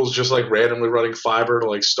think Google's just like randomly running fiber to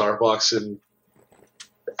like Starbucks in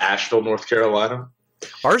Asheville, North Carolina.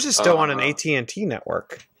 Ours is still on an AT&T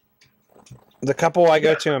network. The couple I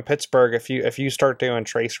go to in Pittsburgh, if you start doing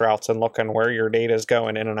trace routes and looking where your data is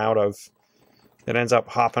going in and out of, it ends up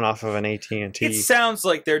hopping off of an AT&T. It sounds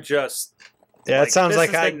like they're just. Yeah, it sounds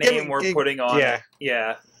like the name we're putting on.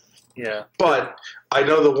 Yeah. But I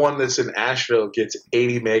know the one that's in Asheville gets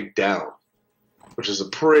 80 meg down, which is a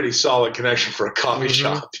pretty solid connection for a coffee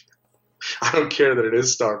shop. I don't care that it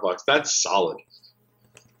is Starbucks. That's solid.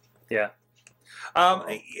 Yeah.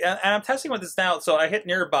 And I'm testing with this now. So I hit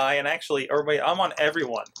nearby, and actually, I'm on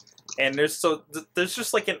everyone. And there's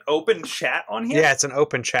just like an open chat on here. Yeah, it's an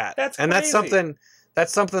open chat. That's crazy.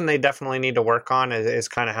 That's something they definitely need to work on. Is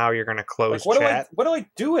kind of how you're going to close chat. What do I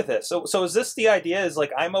do with this? So is this the idea? Is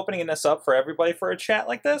like I'm opening this up for everybody for a chat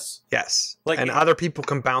like this? Yes. And other people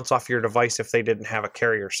can bounce off your device if they didn't have a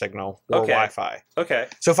carrier signal or Wi-Fi. Okay.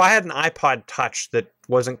 So if I had an iPod Touch that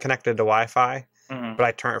wasn't connected to Wi-Fi,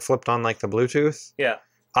 but I flipped on like the Bluetooth. Yeah.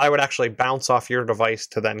 I would actually bounce off your device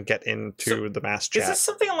to then get into the mass chat. Is this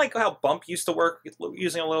something like how Bump used to work,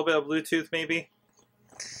 using a little bit of Bluetooth, maybe?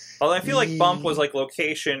 Although I feel like Bump was like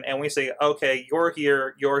location, and we say, okay, you're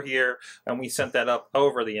here, and we sent that up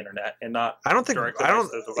over the internet and not. I don't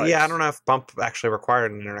know if Bump actually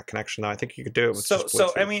required an internet connection though. I think you could do it with just Bluetooth.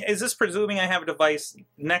 So I mean, is this presuming I have a device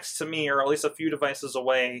next to me, or at least a few devices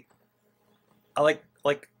away?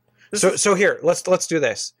 So here, let's do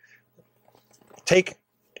this.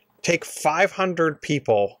 Take 500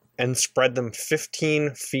 people and spread them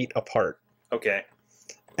 15 feet apart. Okay.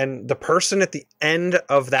 And the person at the end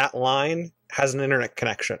of that line has an internet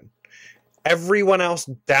connection. Everyone else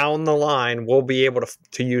down the line will be able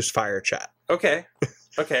to use FireChat. Okay.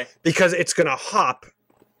 Because it's going to hop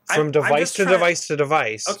from device to device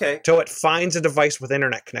till it finds a device with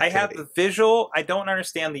internet connectivity. I have the visual. I don't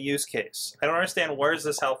understand the use case. I don't understand where is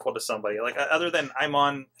this helpful to somebody. Like other than I'm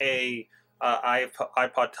on a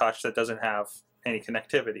iPod Touch that doesn't have any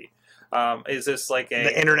connectivity. Is this like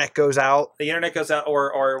the internet goes out? The internet goes out,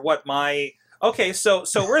 or what? So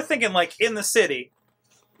we're thinking like in the city,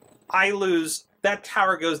 that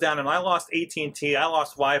tower goes down, and I lost AT&T, I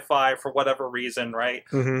lost Wi-Fi for whatever reason, right?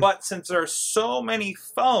 But since there are so many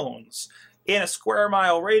phones in a square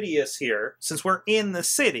mile radius here, since we're in the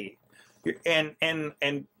city, and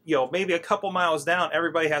maybe a couple miles down,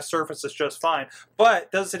 everybody has Surface that's just fine. But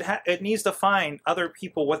it needs to find other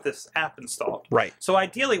people with this app installed. Right. So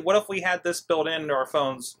ideally, what if we had this built into our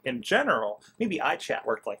phones in general? Maybe iChat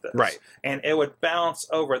worked like this. Right. And it would bounce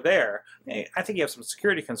over there. I think you have some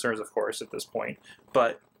security concerns, of course, at this point.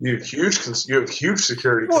 But you have huge security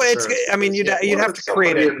concerns. Well, you'd have to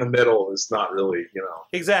create it in the middle. Is not really,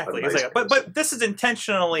 Exactly. But this is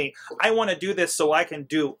intentionally. I want to do this so I can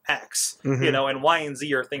do X. And Y and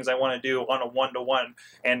Z are things I want to do on a one-to-one.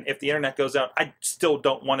 And if the internet goes out, I still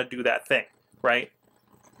don't want to do that thing, right?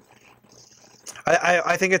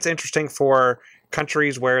 I think it's interesting for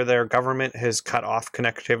countries where their government has cut off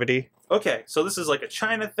connectivity. Okay, so this is like a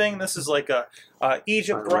China thing. This is like a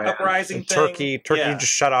Egypt uprising thing. Turkey just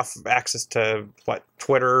shut off access to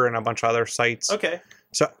Twitter and a bunch of other sites. Okay,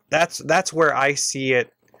 so that's where I see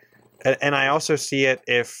it, and I also see it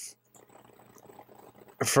if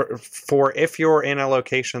you're in a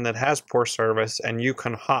location that has poor service and you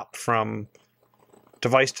can hop from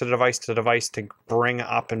device to device to device to bring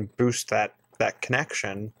up and boost that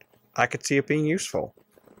connection, I could see it being useful.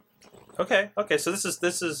 Okay. So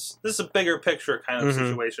this is a bigger picture kind of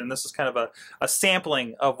situation. This is kind of a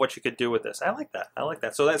sampling of what you could do with this. I like that.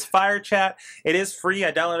 So that's FireChat. It is free.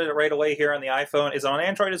 I downloaded it right away here on the iPhone. Is it on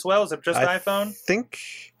Android as well? Is it just iPhone? I think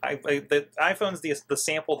the iPhone's the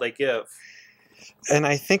sample they give. And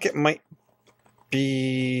I think it might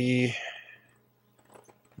be.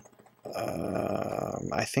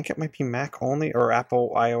 I think it might be Mac only or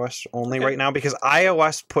Apple iOS only right now, because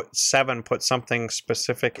iOS 7 put something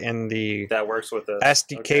specific in the that works with the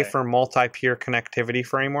SDK for multi-peer connectivity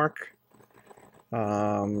framework. I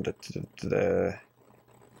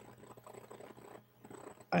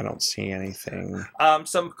don't see anything.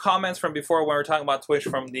 Some comments from before when we were talking about Twitch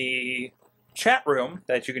from the chat room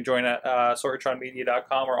that you can join at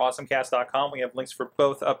sorgatronmedia.com or awesomecast.com. We have links for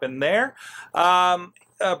both up in there.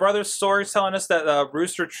 Brother Sorg's telling us that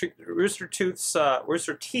Rooster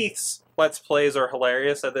Teeth's Let's Plays are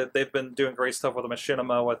hilarious. They've been doing great stuff with the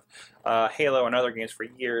Machinima, with Halo and other games for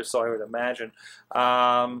years, so I would imagine.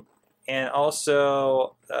 And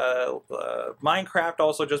also, Minecraft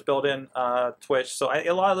also just built in Twitch. So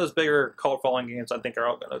a lot of those bigger cult following games, I think, are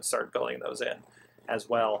all going to start building those in as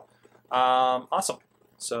well. Awesome.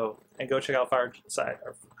 So, and go check out FireChat.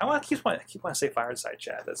 I keep wanting to say FireChat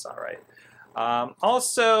chat. That's not right.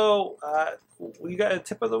 Also, you got a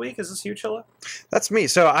tip of the week? Is this you, Chilla? That's me.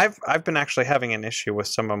 So I've been actually having an issue with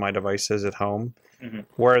some of my devices at home,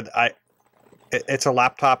 where it's a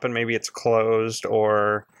laptop and maybe it's closed,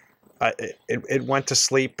 or it went to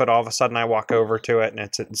sleep, but all of a sudden I walk over to it and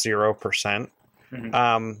it's at 0%.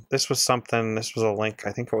 This was a link.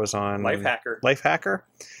 I think it was on Lifehacker,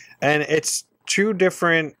 and it's two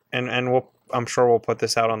different, and I'm sure we'll put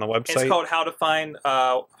this out on the website. It's called how to find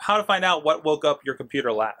out what woke up your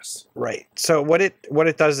computer last. Right. So what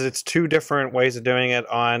it does is it's two different ways of doing it.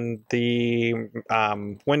 On the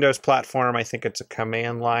Windows platform, I think it's a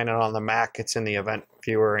command line, and on the Mac, it's in the event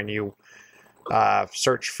viewer, and you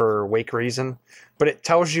search for wake reason. But it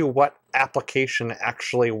tells you what application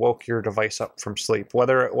actually woke your device up from sleep,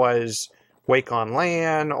 whether it was wake on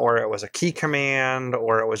LAN, or it was a key command,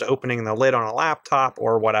 or it was opening the lid on a laptop,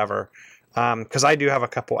 or whatever. Because I do have a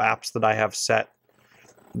couple apps that I have set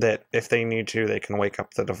that if they need to, they can wake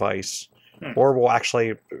up the device, or will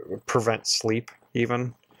actually prevent sleep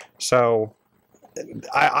even. So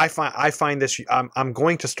I find this, I'm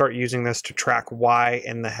going to start using this to track why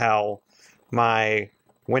in the hell my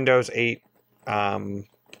Windows 8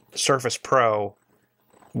 Surface Pro,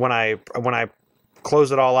 when I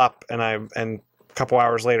close it all up and a couple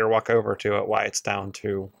hours later walk over to it, why it's down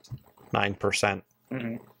to 9%.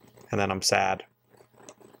 And then I'm sad.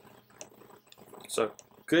 So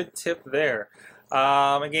good tip there.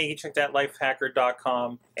 Again, you can check that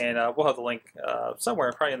lifehacker.com, and we'll have the link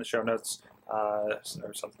somewhere, probably in the show notes or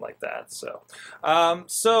something like that. So, I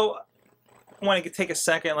want to take a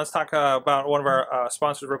second. Let's talk about one of our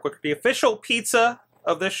sponsors real quick. The official pizza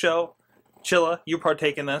of this show. Chilla, you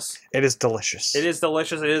partake in this. It is delicious. It is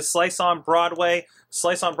delicious. It is Slice on Broadway.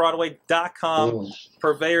 SliceOnBroadway.com.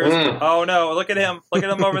 Purveyors. Oh no! Look at him! Look at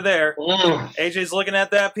him over there. AJ's looking at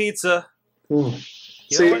that pizza.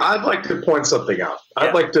 See, I'd like to point something out. Yeah.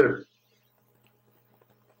 I'd like to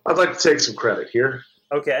take some credit here.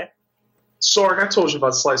 Okay. Sorg, I told you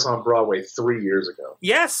about Slice on Broadway 3 years ago.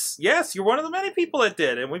 Yes, you're one of the many people that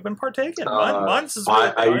did, and we've been partaking. Months is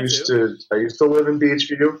really I used to live in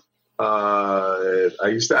Beachview. I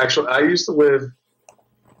used to live.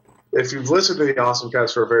 If you've listened to the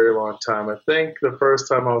AwesomeCast for a very long time, I think the first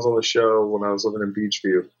time I was on the show when I was living in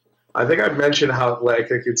Beachview, I think I mentioned how I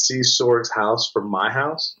could see Sorg's house from my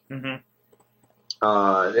house. It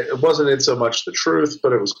wasn't in so much the truth,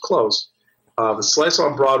 but it was close. The Slice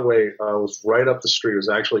on Broadway was right up the street. It was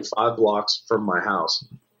actually 5 blocks from my house,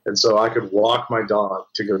 and so I could walk my dog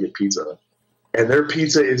to go get pizza. And their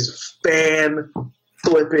pizza is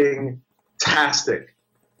flipping-tastic.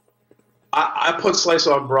 I put Slice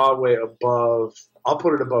on Broadway above. I'll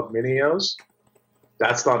put it above Minio's.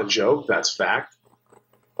 That's not a joke. That's fact.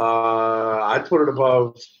 I'd put it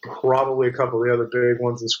above probably a couple of the other big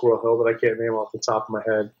ones in Squirrel Hill that I can't name off the top of my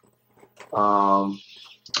head.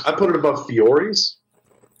 I put it above Fiore's.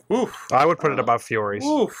 Oof. I would put it above Fiore's.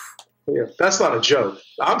 Oof. Yeah, that's not a joke.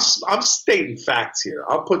 I'm stating facts here.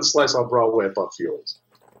 I'm putting Slice on Broadway above Fiore's.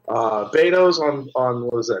 Beto's on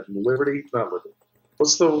what is that? Liberty? Not Liberty.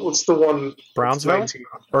 What's the one? Brownsville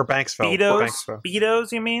or Banksville?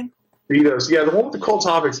 Beto's, you mean? Beto's, yeah, the one with the cold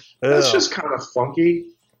topics. That's just kind of funky.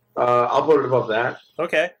 I'll put it above that.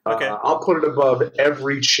 Okay. I'll put it above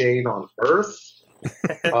every chain on earth.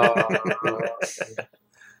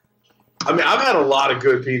 I mean, I've had a lot of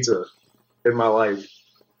good pizza in my life,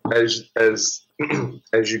 as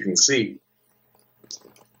you can see.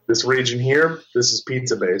 This region here, this is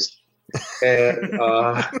pizza based, and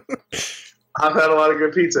I've had a lot of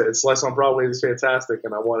good pizza. It's Slice on Broadway is fantastic,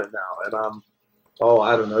 and I want it now. And I'm,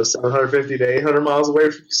 I don't know, 750 to 800 miles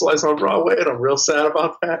away from Slice on Broadway, and I'm real sad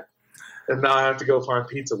about that. And now I have to go find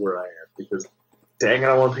pizza where I am because, dang it,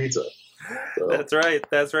 I want pizza. So. That's right.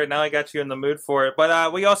 Now I got you in the mood for it.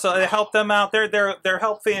 But we also help them out. They're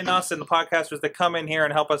helping us and the podcasters that come in here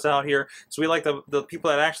and help us out here. So we like the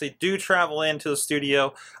people that actually do travel into the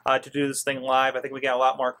studio to do this thing live. I think we get a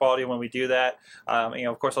lot more quality when we do that.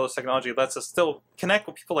 Of course, all this technology lets us still connect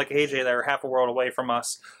with people like AJ that are half a world away from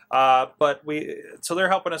us. So they're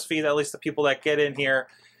helping us feed at least the people that get in here.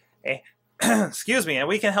 Excuse me, and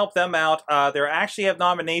we can help them out. They actually have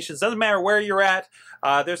nominations. Doesn't matter where you're at.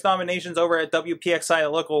 There's nominations over at WPXI, the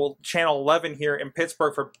local channel 11 here in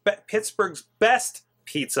Pittsburgh for Pittsburgh's best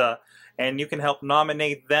pizza, and you can help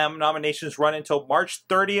nominate them. Nominations run until March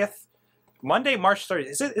 30th. Monday, March 30th.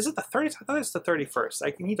 Is it the 30th? I thought it's the 31st.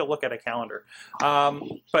 I need to look at a calendar.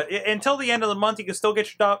 But until the end of the month, you can still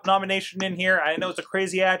get your nomination in here. I know it's a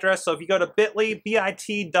crazy address, so if you go to bit.ly/slice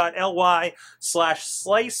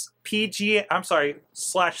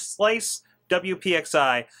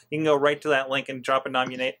WPXI, you can go right to that link and drop a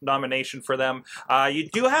nomination for them. You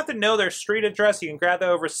do have to know their street address. You can grab that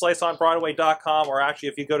over sliceonbroadway.com, or actually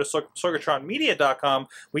if you go to sorgatronmedia.com,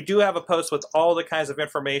 we do have a post with all the kinds of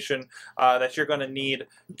information that you're going to need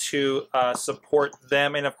to support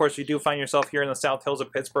them. And of course, you do find yourself here in the South Hills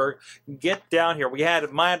of Pittsburgh, get down here. We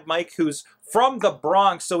had Mad Mike, who's from the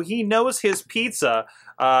Bronx, so he knows his pizza,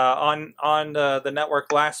 on the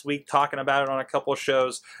network last week, talking about it on a couple of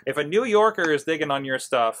shows. If a New Yorker is digging on your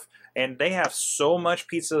stuff, and they have so much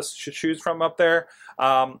pizza to choose from up there,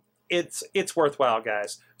 it's worthwhile,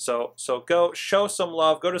 guys. So go show some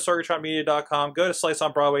love. Go to sorgatronmedia.com. Go to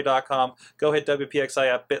sliceonbroadway.com. Go hit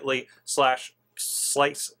WPXI at bit.ly/slice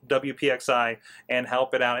WPXI and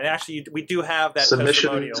help it out. And actually, we do have that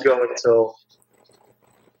submissions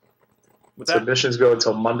go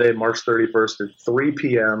until Monday, March 31st at 3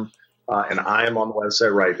 p.m. And I am on the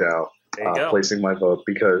website right now placing my vote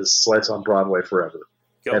because Slice on Broadway forever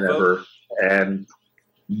and vote. Ever and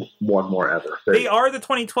one more ever. They are the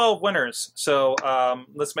 2012 winners, so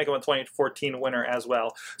let's make them a 2014 winner as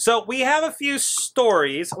well. So we have a few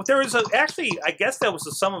stories. There was actually, I guess that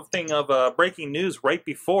was something of breaking news right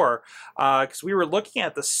before, because we were looking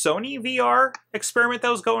at the Sony VR experiment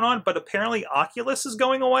that was going on, but apparently Oculus is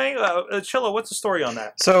going away. Chilla, what's the story on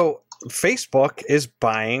that? So Facebook is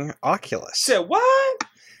buying Oculus. So what?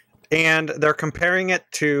 And they're comparing it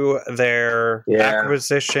to their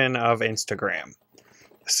acquisition of Instagram,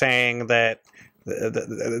 saying that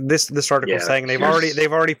this article saying they've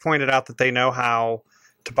already pointed out that they know how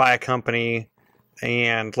to buy a company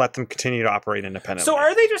and let them continue to operate independently. So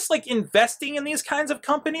are they just like investing in these kinds of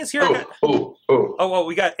companies here? Oh,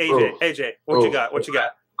 we got AJ. AJ, what you got? What you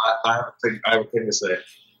got? I have a thing to say.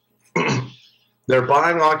 They're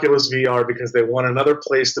buying Oculus VR because they want another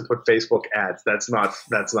place to put Facebook ads. That's not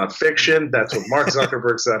fiction. That's what Mark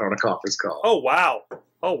Zuckerberg said on a conference call. Oh wow.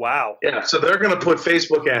 Oh wow. Yeah, so they're going to put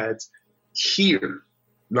Facebook ads here,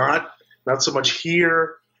 not so much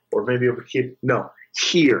here or maybe over here. No,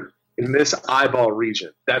 here in this eyeball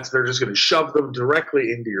region. They're just going to shove them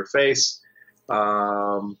directly into your face.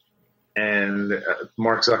 And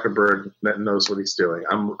Mark Zuckerberg knows what he's doing.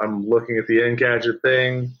 I'm looking at the Engadget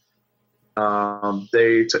thing.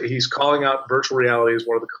 He's calling out virtual reality as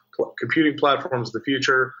one of the computing platforms of the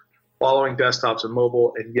future, following desktops and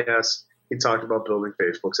mobile. And yes, he talked about building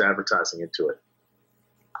Facebook's advertising into it.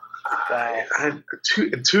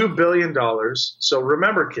 $2 billion. So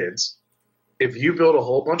remember, kids, if you build a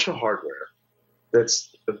whole bunch of hardware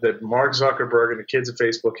that Mark Zuckerberg and the kids at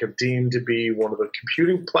Facebook have deemed to be one of the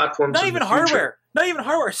computing platforms. Not even hardware. Not even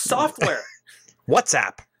hardware. Software.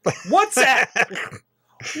 WhatsApp. WhatsApp.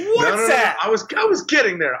 No. I was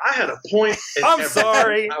getting there. I had a point. I'm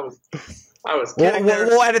sorry. I was getting there.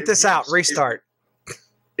 We'll edit this out. Restart.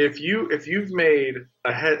 If you've made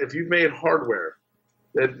hardware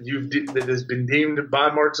that has been deemed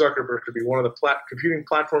by Mark Zuckerberg to be one of the computing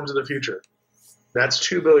platforms of the future, that's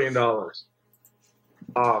 $2 billion.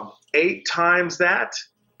 8 times that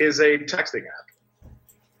is a texting app.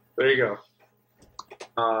 There you go.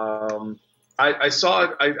 I saw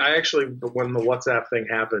it. I actually, when the WhatsApp thing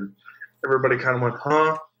happened, everybody kind of went,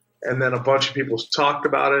 huh? And then a bunch of people talked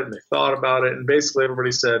about it and they thought about it. And basically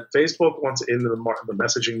everybody said Facebook wants into the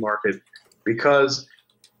messaging market because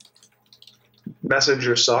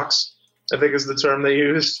Messenger sucks, I think is the term they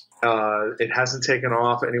used. It hasn't taken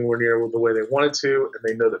off anywhere near the way they wanted to. And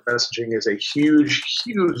they know that messaging is a huge,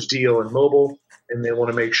 huge deal in mobile. And they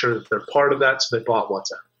want to make sure that they're part of that. So they bought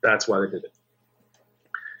WhatsApp. That's why they did it.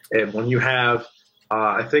 And when you have,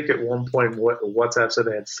 I think at one point WhatsApp said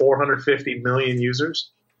they had 450 million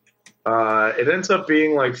users. It ends up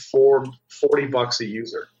being like $40 a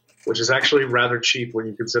user, which is actually rather cheap when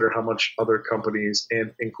you consider how much other companies,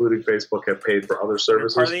 and including Facebook, have paid for other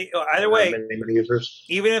services. Either way, many users.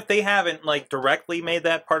 Even if they haven't like directly made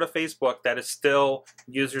that part of Facebook, that is still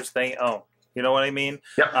users they own. You know what I mean?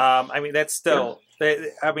 Yep. I mean, that's still.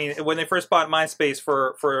 I mean, when they first bought MySpace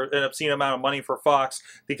for an obscene amount of money for Fox,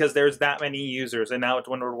 because there's that many users, and now it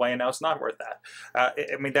dwindled away, and now it's not worth that.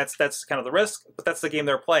 I mean, that's kind of the risk, but that's the game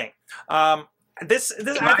they're playing. Can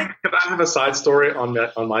I have a side story on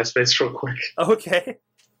MySpace real quick? Okay.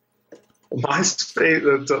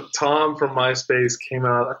 MySpace. Tom from MySpace came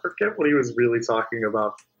out. I forget what he was really talking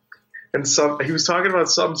about, and he was talking about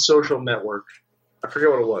some social network. I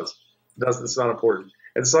forget what it was. It's not important.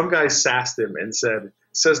 and some guy sassed him and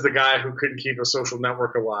says the guy who couldn't keep a social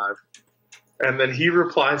network alive. And then he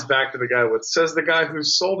replies back to the guy with, says the guy who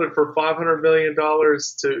sold it for $500 million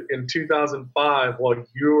in 2005 while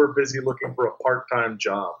you were busy looking for a part-time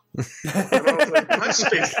job. And I was like,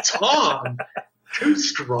 MySpace, Tom, too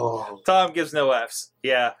strong. Tom gives no Fs.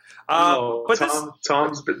 Yeah. But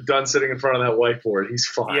Tom's done sitting in front of that whiteboard. He's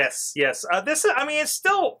fine. Yes. It's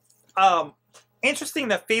still interesting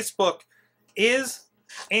that Facebook is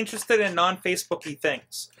interested in non-Facebooky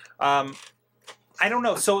things. I don't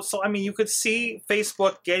know. So you could see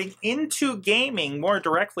Facebook getting into gaming more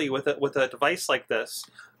directly with a device like this.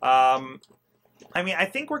 I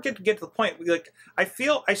think we're going to get to the point. I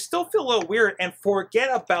still feel a little weird, and forget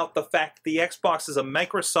about the fact that the Xbox is a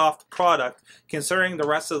Microsoft product, considering the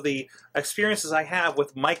rest of the experiences I have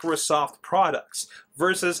with Microsoft products.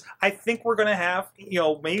 Versus, I think we're going to have,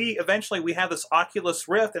 maybe eventually we have this Oculus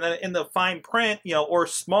Rift, and then in the fine print, or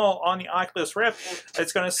small on the Oculus Rift,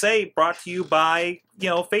 it's going to say brought to you by,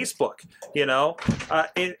 Facebook.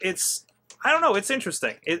 It's. I don't know. It's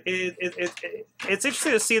interesting. It's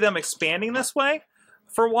interesting to see them expanding this way,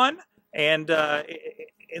 for one, and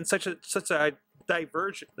in such a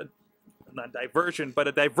divergent, not diversion, but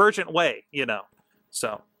a divergent way.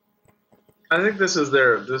 So. I think this is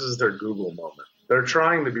their Google moment. They're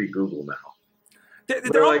trying to be Google now.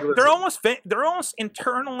 They're almost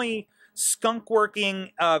internally skunk working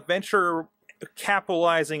venture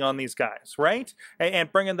capitalizing on these guys, right?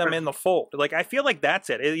 And bringing them in the fold. I feel like that's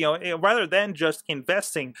it. Rather than just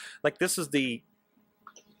investing, this is the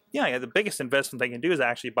biggest investment they can do is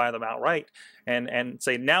actually buy them outright and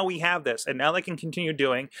say, now we have this, and now they can continue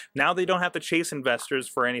doing. Now they don't have to chase investors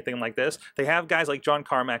for anything like this. They have guys like John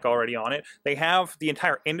Carmack already on it. They have the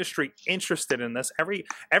entire industry interested in this. Every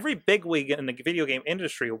bigwig in the video game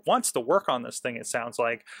industry wants to work on this thing, it sounds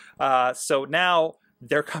like. So now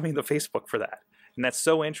they're coming to Facebook for that. And that's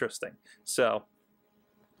so interesting. So,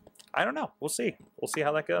 I don't know. We'll see. We'll see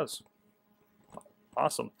how that goes.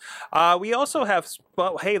 Awesome. We also have,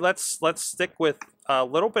 well, hey, let's stick with a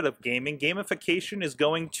little bit of gaming. Gamification is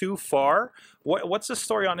going too far. What's the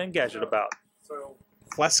story on Engadget about? So,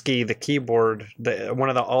 Fleksy, the keyboard, one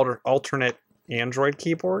of the alternate Android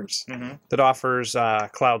keyboards that offers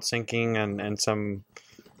cloud syncing and some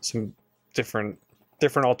different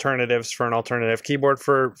alternatives for an alternative keyboard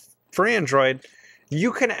for Android.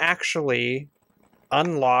 You can actually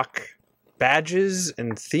unlock badges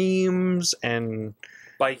and themes and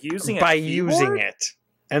by using it.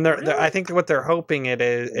 And really? I think what they're hoping it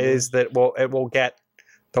is that it will get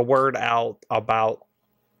the word out about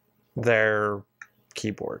their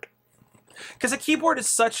keyboard. Because a keyboard is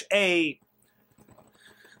such a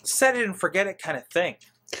set it and forget it kind of thing.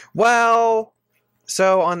 Well,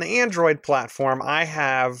 so on the Android platform, I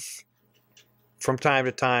have from time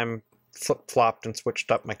to time flip-flopped and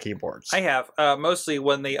switched up my keyboards. I have. Mostly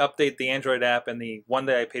when they update the Android app and the one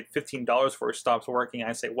that I paid $15 for stops working,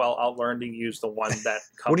 I say, well, I'll learn to use the one that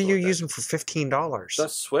comes What are you with using for $15?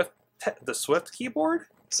 The Swift keyboard?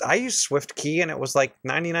 I use Swift Key and it was like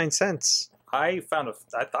 99 cents. I thought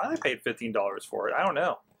I paid $15 for it. I don't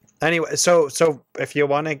know. Anyway, so if you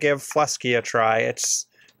want to give Fleksy a try, it's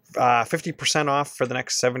 50% off for the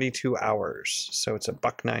next 72 hours. So it's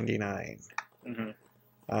 $1.99.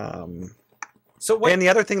 And the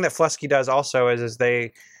other thing that Fleksy does also is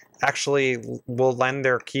they actually will lend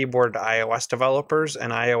their keyboard to iOS developers,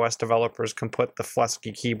 and iOS developers can put the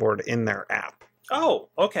Fleksy keyboard in their app. Oh,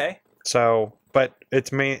 okay. So, but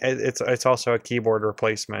it's also a keyboard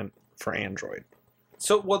replacement for Android.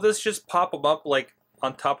 So will this just pop them up like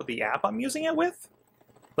on top of the app I'm using it with?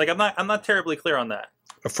 Like I'm not terribly clear on that.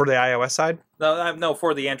 For the iOS side? No,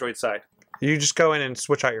 for the Android side. You just go in and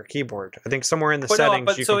switch out your keyboard. I think somewhere in the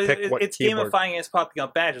settings you can pick what it's keyboard. Gamifying it's popping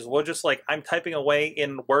up badges. Well, just like I'm typing away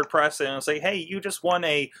in WordPress and I'll say, hey, you just won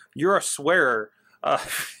you're a swearer.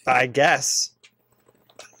 I guess.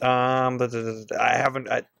 I haven't.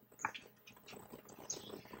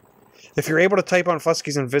 If you're able to type on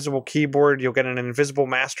Flesky's invisible keyboard, you'll get an invisible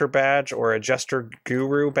master badge or a jester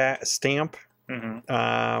guru stamp.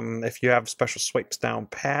 If you have special swipes down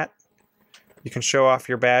pat, you can show off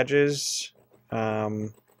your badges. They're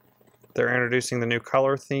introducing the new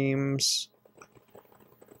color themes.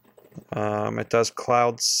 It does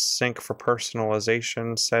cloud sync for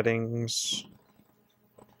personalization settings.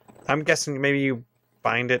 I'm guessing maybe you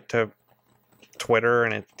bind it to Twitter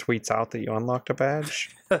and it tweets out that you unlocked a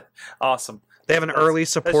badge. Awesome. They have an early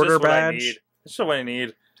supporter badge. That's just what I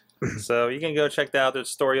need. So you can go check out their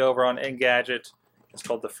story over on Engadget. It's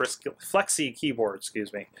called the Fleksy keyboard,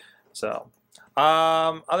 excuse me. So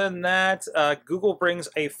Other than that, Google brings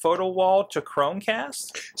a photo wall to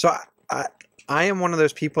Chromecast. So I am one of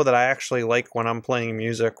those people that I actually like when I'm playing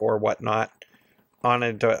music or whatnot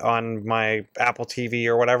on my Apple TV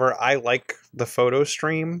or whatever. I like the photo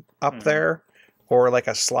stream up there, or like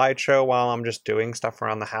a slideshow while I'm just doing stuff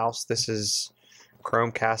around the house. This is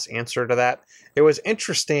Chromecast's answer to that. It was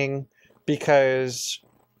interesting because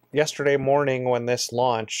yesterday morning when this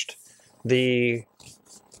launched, the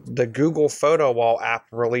Google Photo Wall app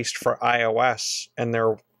released for iOS, and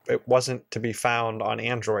it wasn't to be found on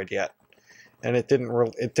Android yet, and it didn't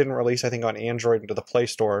release, I think, on Android into the Play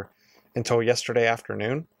Store until yesterday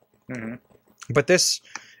afternoon. But this,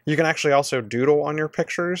 you can actually also doodle on your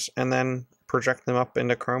pictures and then project them up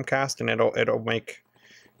into Chromecast, and it'll make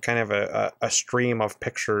kind of a stream of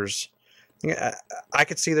pictures. I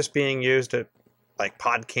could see this being used at like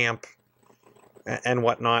PodCamp and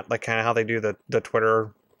whatnot, like kind of how they do the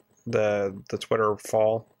Twitter Twitter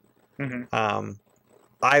fall.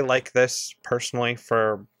 I like this personally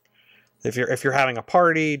for if you're having a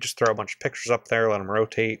party, just throw a bunch of pictures up there, let them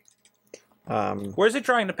rotate. Where's it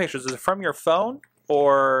drawing the pictures? Is it from your phone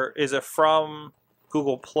or is it from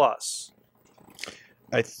Google Plus?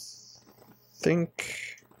 I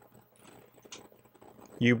think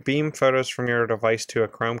you beam photos from your device to a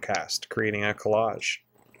Chromecast, creating a collage.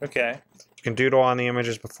 Okay. You can doodle on the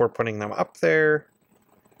images before putting them up there.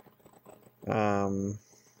 Now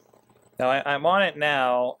I'm on it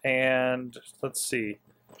now, and let's see.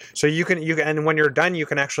 So you can, and when you're done, you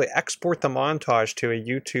can actually export the montage to a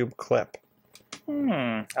YouTube clip.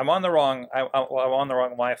 I'm on the wrong. I'm on the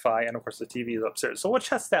wrong Wi-Fi, and of course the TV is upstairs. So we'll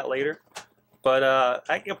test that later. But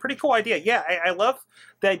a pretty cool idea. Yeah, I love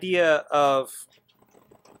the idea of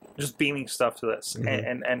just beaming stuff to this,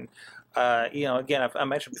 and you know, again, I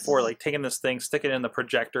mentioned before, like taking this thing, stick it in the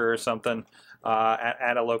projector or something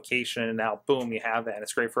at a location, and now boom, you have that.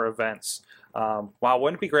 It's great for events. Wow,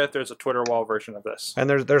 wouldn't it be great if there's a Twitter wall version of this? And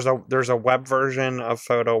there's a web version of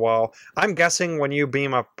Photo Wall. I'm guessing when you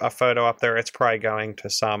beam a photo up there, it's probably going to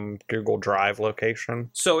some Google Drive location.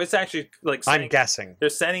 So it's actually like I'm guessing they're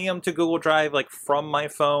sending them to Google Drive, like from my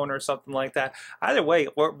phone or something like that. Either way,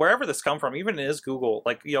 wherever this come from, even if it is Google,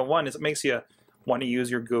 like, you know, one is it makes you want to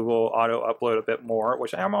use your Google auto upload a bit more,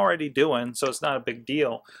 which I'm already doing, so it's not a big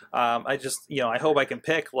deal. I just, you know, I hope I can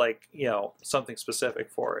pick, like, you know, something specific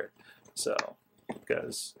for it. So,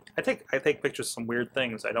 because I take pictures of some weird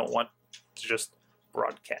things I don't want to just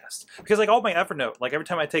broadcast. Because like all my Evernote, like every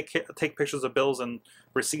time I take pictures of bills and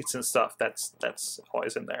receipts and stuff, that's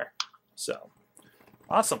always in there. So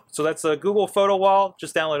awesome. So that's a Google Photo Wall.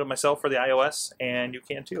 Just downloaded myself for the iOS, and you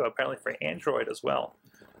can too, apparently for Android as well.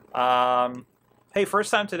 Hey,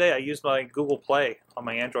 first time today I used my Google Play on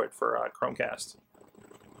my Android for Chromecast.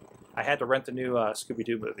 I had to rent the new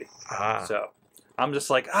Scooby-Doo movie. So I'm just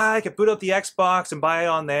like, I could boot up the Xbox and buy it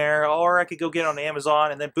on there, or I could go get it on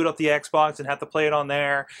Amazon and then boot up the Xbox and have to play it on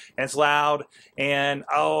there, and it's loud, and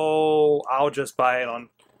I'll just buy it on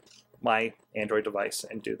my Android device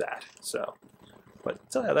and do that. So, but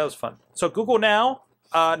so yeah, that was fun. So Google Now.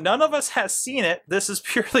 None of us has seen it. This is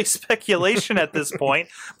purely speculation at this point.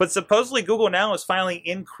 But supposedly Google Now is finally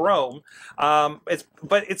in Chrome. But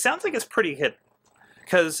it sounds like it's pretty hidden.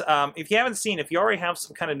 Because if you haven't seen, if you already have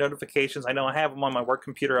some kind of notifications, I know I have them on my work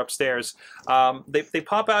computer upstairs. They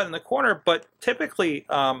pop out in the corner, but typically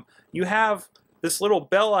you have this little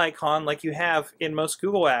bell icon like you have in most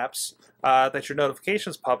Google apps that your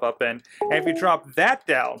notifications pop up in. And if you drop that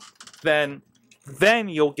down, then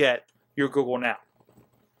you'll get your Google Now.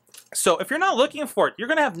 So if you're not looking for it, you're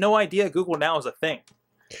going to have no idea Google Now is a thing.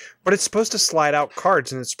 But it's supposed to slide out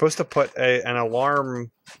cards, and it's supposed to put an alarm,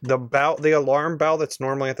 the alarm bell that's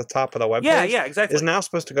normally at the top of the web page, yeah, exactly, is now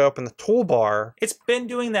supposed to go up in the toolbar. It's been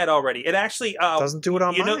doing that already. It actually doesn't do it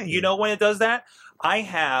on mine. You know when it does that? I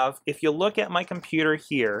have, if you look at my computer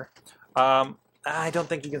here, I don't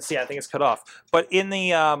think you can see it. I think it's cut off. But in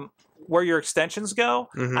the where your extensions go,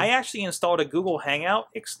 I actually installed a Google Hangout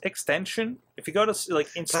extension. If you go to like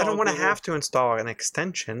install, I don't want to have to install an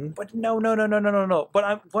extension. But no.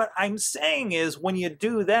 But what I'm saying is when you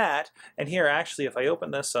do that, and here actually, if I open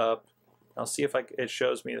this up, I'll see if it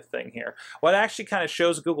shows me the thing here. Well, it actually kind of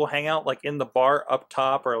shows Google Hangout like in the bar up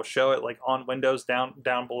top, or it'll show it like on Windows down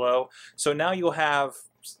below. So now you'll have,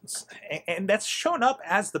 and that's shown up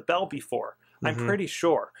as the bell before. I'm pretty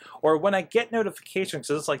sure. Or when I get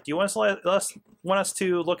notifications, it's like, do you want us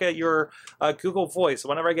to look at your Google Voice?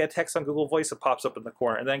 Whenever I get a text on Google Voice, it pops up in the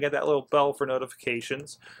corner, and then I get that little bell for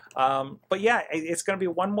notifications. But yeah, it's going to be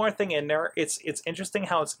one more thing in there. It's interesting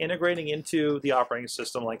how it's integrating into the operating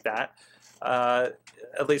system like that.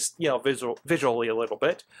 At least, you know, visually a little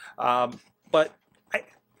bit. but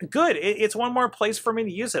good. It's one more place for me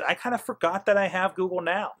to use it. I kind of forgot that I have Google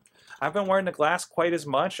Now. I've been wearing the Glass quite as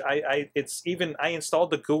much. I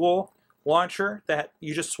installed the Google launcher that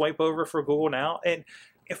you just swipe over for Google Now, and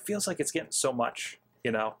it feels like it's getting so much,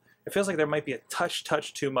 you know. It feels like there might be a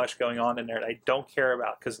touch too much going on in there that I don't care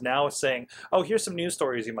about, because now it's saying, oh, here's some news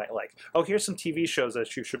stories you might like. Oh, here's some TV shows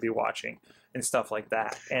that you should be watching and stuff like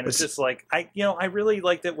that. And it's just like, I really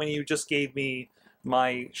liked it when you just gave me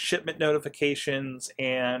my shipment notifications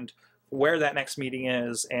and where that next meeting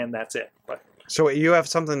is, and that's it. But so you have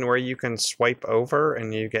something where you can swipe over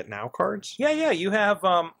and you get Now cards? Yeah, you have,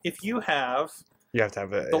 if you have... You have to have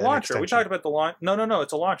the launcher. We talked about the launch. No,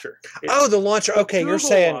 it's a launcher. The launcher. Okay, Google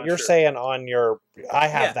you're saying on your. I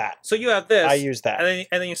have that. So you have this. I use that, and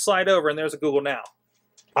then you slide over, and there's a Google Now.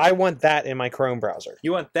 I want that in my Chrome browser.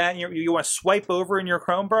 You want that? You want to swipe over in your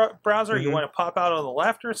Chrome browser? You want to pop out on the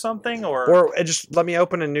left or something, or just let me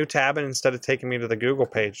open a new tab, and instead of taking me to the Google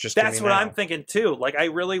page, just that's what I'm thinking too. Like, I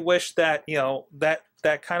really wish that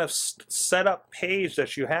that kind of setup page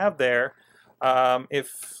that you have there,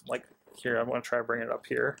 if like. Here, I'm going to try to bring it up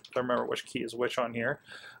here. I don't remember which key is which on here.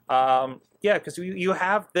 Yeah, because you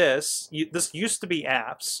have this. This used to be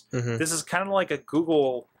apps. This is kind of like a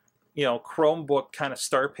Google, Chromebook kind of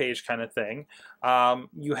start page kind of thing.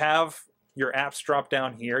 You have your apps drop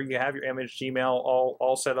down here. You have your image, Gmail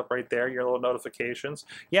all set up right there. Your little notifications.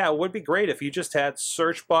 Yeah, it would be great if you just had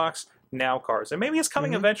search box Now cards, and maybe it's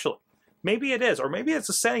coming eventually. Maybe it is, or maybe it's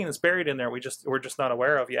a setting that's buried in there we're just not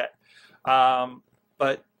aware of yet.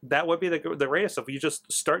 But that would be the greatest. If you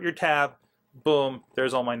just start your tab, boom,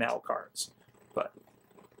 there's all my Now cards. But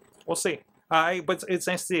we'll see. But it's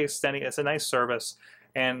nice to see extending. It's a nice service,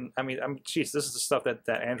 and I mean, geez, this is the stuff that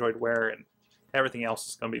Android Wear and everything else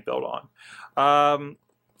is going to be built on.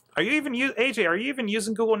 Are you even AJ? Are you even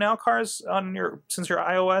using Google Now cards on since your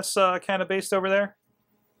iOS kind of based over there?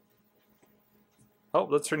 Oh,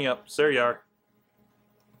 let's turn you up. There you are.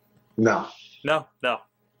 No.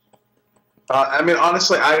 I mean,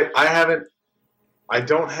 honestly, I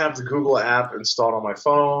don't have the Google app installed on my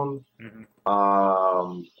phone.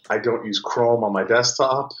 I don't use Chrome on my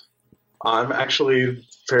desktop. I'm actually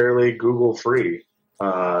fairly Google free,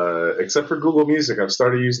 except for Google Music. I've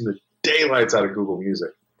started using the daylights out of Google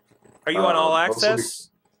Music. Are you on All Access?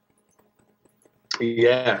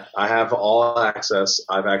 Yeah, I have All Access.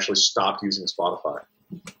 I've actually stopped using Spotify.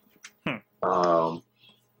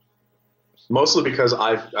 Mostly because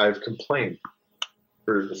I've complained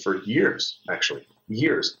for years, actually.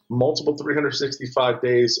 Years. Multiple 365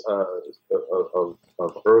 days of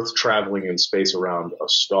Earth traveling in space around a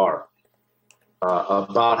star.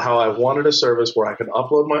 About how I wanted a service where I could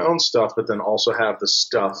upload my own stuff, but then also have the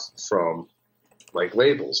stuff from like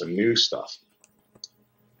labels and new stuff.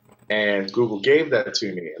 And Google gave that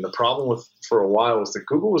to me. And the problem for a while was that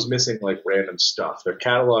Google was missing like random stuff. Their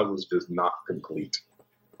catalog was just not complete.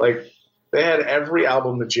 Like, they had every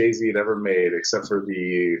album that Jay-Z had ever made except for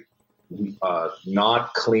the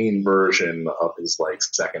not clean version of his like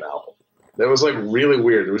second album. That was like really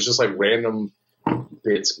weird. It was just like random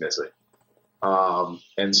bits missing.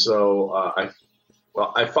 And so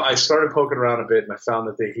I started poking around a bit, and I found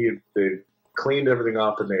that they cleaned everything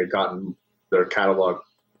up, and they had gotten their catalog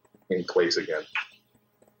in place again.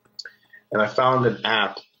 And I found an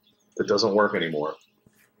app that doesn't work anymore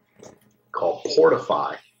called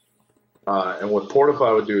Portify. And what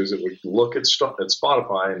Portify would do is it would look at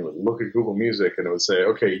Spotify, and it would look at Google Music, and it would say,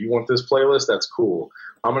 okay, you want this playlist? That's cool.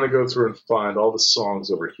 I'm going to go through and find all the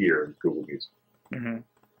songs over here in Google Music. And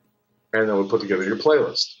then we'll put together your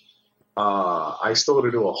playlist. I still had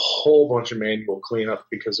to do a whole bunch of manual cleanup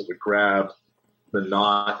because it would grab the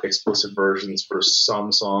not explicit versions for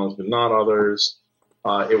some songs, but not others.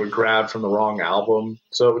 It would grab from the wrong album.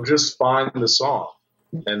 So it would just find the song,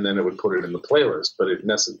 and then it would put it in the playlist. But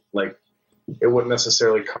it wouldn't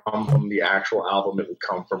necessarily come from the actual album. It would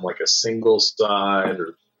come from like a single side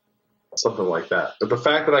or something like that. But the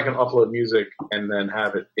fact that I can upload music and then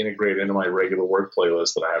have it integrate into my regular work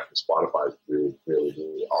playlist that I have from Spotify is really, really,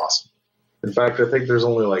 really awesome. In fact, I think there's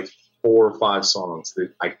only like 4 or 5 songs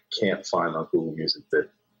that I can't find on Google Music that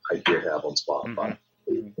I did have on Spotify.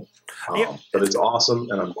 But it's awesome,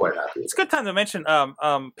 and I'm quite happy with it's a good time to mention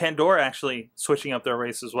Pandora actually switching up their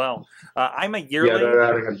race as well. I'm a yearly. Yeah, they're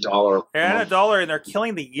adding $1. They're adding $1, and they're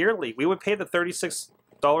killing the yearly. We would pay the $36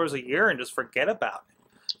 a year and just forget about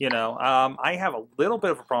it. I have a little bit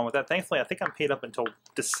of a problem with that. Thankfully, I think I'm paid up until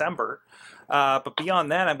December. But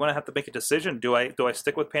beyond that, I'm going to have to make a decision. Do I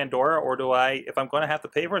stick with Pandora, or do I, if I'm going to have to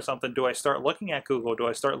pay for something, do I start looking at Google? Do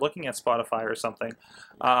I start looking at Spotify or something?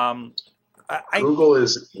 Google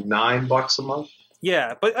is $9 a month.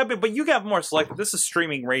 Yeah, but I mean, but you have more selective. This is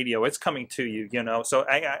streaming radio; it's coming to you, you know. So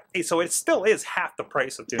so it still is half the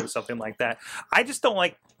price of doing something like that. I just don't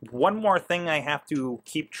like one more thing I have to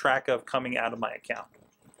keep track of coming out of my account.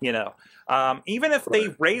 You know, even if they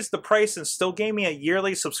raised the price and still gave me a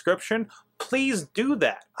yearly subscription, please do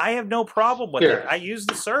that. I have no problem with it. I use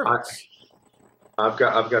the service. I've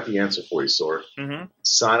got the answer for you, Sorg. Mm-hmm.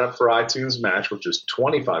 Sign up for iTunes Match, which is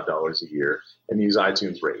 $25 a year, and use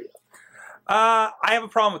iTunes Radio. I have a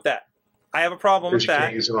problem with that. I have a problem with You that.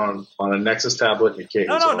 can't use it on a Nexus tablet. And you can't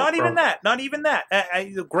use it No, on not a even Chromecast. that. Not even that.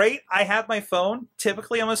 Great. I have my phone.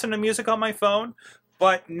 Typically, I'm listening to music on my phone.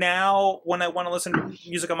 But now, when I want to listen to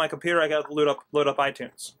music on my computer, I got to load up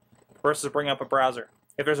iTunes versus bring up a browser.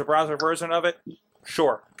 If there's a browser version of it,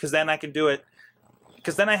 sure, because then I can do it.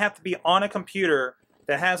 Because then I have to be on a computer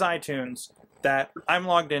that has iTunes that I'm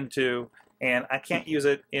logged into, and I can't use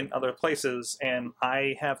it in other places, and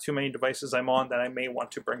I have too many devices I'm on that I may want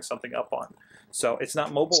to bring something up on. So it's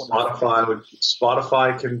not mobile enough.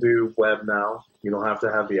 Spotify can do web now. You don't have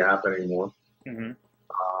to have the app anymore. Mm-hmm.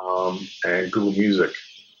 And Google Music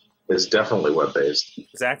is definitely web-based.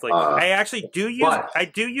 Exactly. I actually do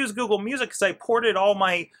use Google Music because I ported all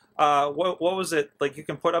my what was it, like, you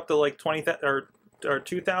can put up to like 20 or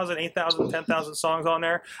 2,000, 8,000, 10,000 songs on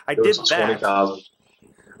there. I did that. 20,000.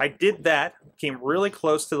 I did that. Came really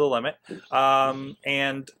close to the limit,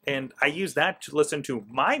 and I use that to listen to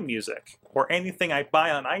my music, or anything I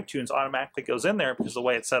buy on iTunes automatically goes in there because of the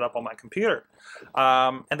way it's set up on my computer,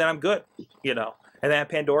 and then I'm good, you know. And then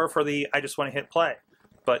Pandora for I just want to hit play,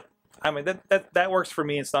 but I mean that works for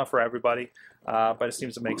me. It's not for everybody, but it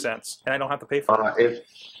seems to make sense, and I don't have to pay for it.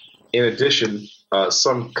 In addition,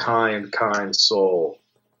 some kind soul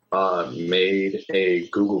made a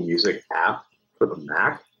Google Music app for the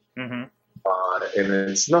Mac. Mm-hmm. And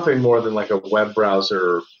it's nothing more than like a web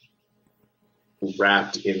browser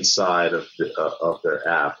wrapped inside of their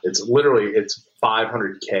app. It's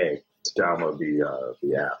 500K to download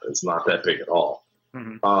the app. It's not that big at all.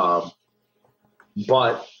 Mm-hmm.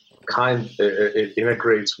 But it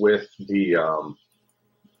integrates with the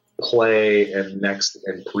play and next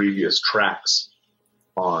and previous tracks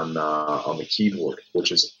on the keyboard,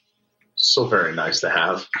 which is so very nice to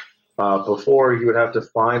have. Before, you would have to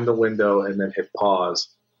find the window and then hit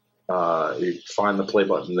pause. You find the play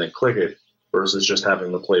button and then click it, versus just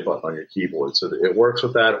having the play button on your keyboard. So it works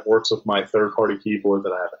with that. It works with my third-party keyboard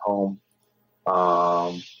that I have at home.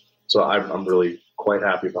 So I'm really quite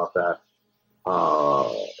happy about that.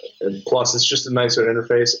 And plus, it's just a nicer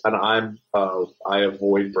interface, and I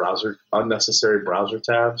avoid unnecessary browser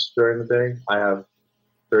tabs during the day. I have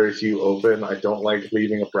very few open. I don't like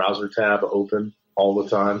leaving a browser tab open all the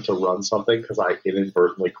time to run something because I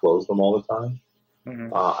inadvertently close them all the time.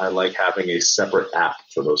 Mm-hmm. I like having a separate app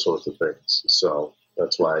for those sorts of things. So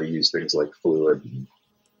that's why I use things like Fluid and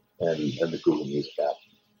the Google Music app.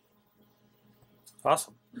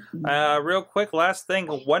 Awesome. Real quick, last thing.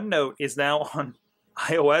 OneNote is now on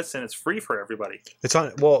iOS, and it's free for everybody. It's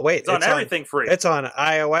on. Well, wait. It's on everything free. It's on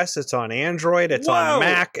iOS. It's on Android. It's on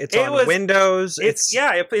Mac. It's on Windows. It's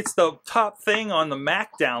the top thing on the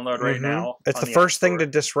Mac download right now. It's the first thing to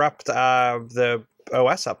disrupt the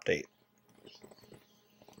OS update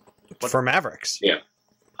for Mavericks. Yeah.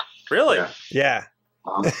 Really? Yeah.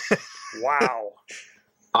 Wow.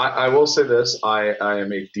 I will say this: I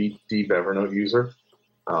am a deep Evernote user.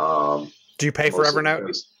 Do you pay for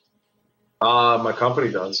Evernote? My company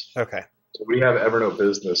does. Okay. So we have Evernote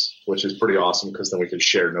Business, which is pretty awesome because then we can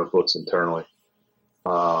share notebooks internally.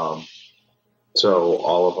 So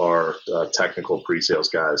all of our technical pre-sales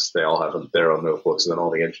guys, they all have their own notebooks, and then all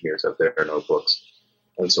the engineers have their notebooks.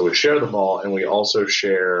 And so we share them all, and we also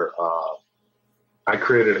share I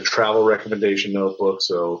created a travel recommendation notebook,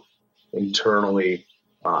 so internally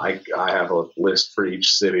I have a list for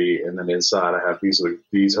each city, and then inside I have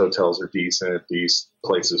these hotels are decent, these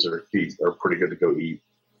places are pretty good to go eat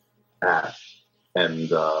at,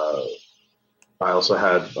 and I also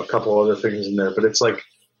had a couple other things in there. But it's like,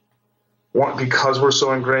 because we're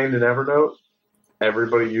so ingrained in Evernote,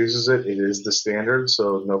 everybody uses it. It is the standard,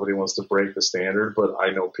 so nobody wants to break the standard. But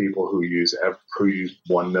I know people who use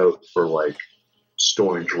OneNote for like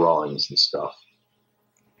storing drawings and stuff,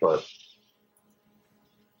 but.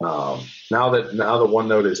 Now that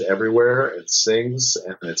OneNote is everywhere, it sings,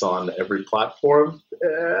 and it's on every platform,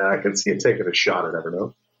 I can see it taking a shot at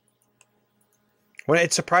Evernote. Well,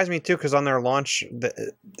 it surprised me too, because on their launch,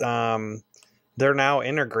 they're now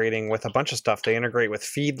integrating with a bunch of stuff. They integrate with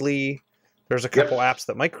Feedly. There's a couple apps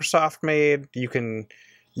that Microsoft made. You can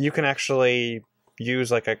actually use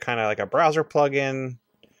like a kind of like a browser plugin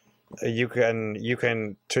You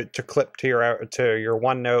can to clip to your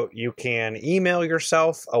OneNote. You can email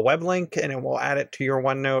yourself a web link, and it will add it to your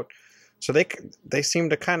OneNote. So they seem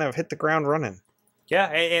to kind of hit the ground running. Yeah,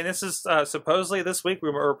 and this is supposedly this week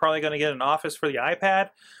we're probably going to get an Office for the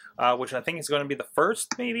iPad, which I think is going to be the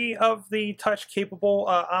first maybe of the touch-capable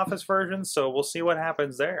Office versions. So we'll see what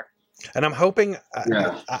happens there. And I'm hoping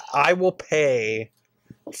I will pay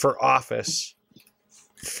for Office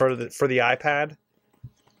for the iPad,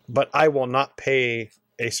 but I will not pay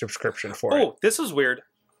a subscription for it. Oh, this is weird.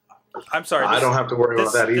 I'm sorry. I don't have to worry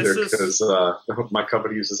about that either because my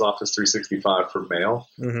company uses Office 365 for mail.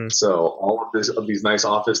 Mm-hmm. So all of these nice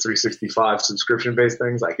Office 365 subscription-based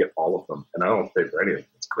things, I get all of them, and I don't have to pay for any of them.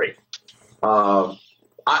 It's great. I'm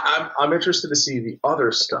interested to see the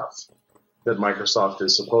other stuff that Microsoft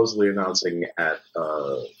is supposedly announcing at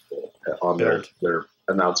on their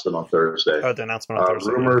announcement on Thursday. Oh, the announcement on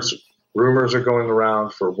Thursday. Rumors are going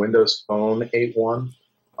around for Windows Phone 8.1.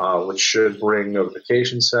 Which should bring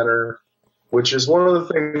Notification Center, which is one of the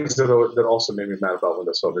things that also made me mad about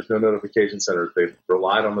Windows Phone. There's no Notification Center. They've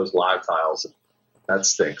relied on those live tiles. And that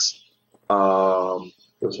stinks.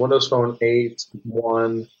 There's Windows Phone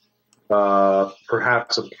 8.1,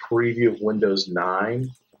 perhaps a preview of Windows 9.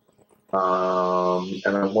 And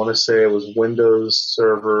I want to say it was Windows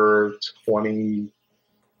Server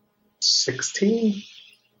 2016.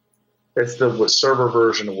 It's the server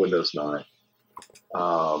version of Windows 9.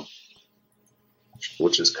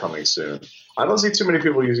 Which is coming soon. I don't see too many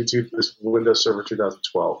people using this Windows Server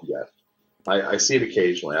 2012 yet. I see it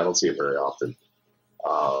occasionally. I don't see it very often,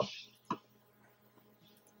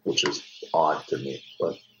 which is odd to me.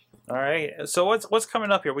 But all right. So what's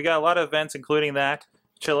coming up here? We got a lot of events, including that.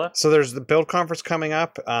 Chilla. So there's the build conference coming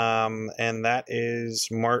up, and that is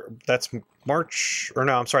that's April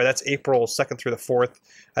 2nd through the 4th.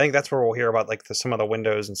 I think that's where we'll hear about like some of the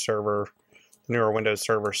Windows and newer Windows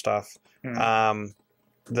Server stuff. The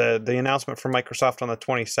announcement from Microsoft on the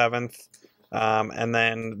 27th, and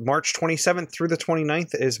then March 27th through the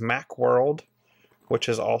 29th is Macworld, which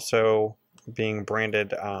is also being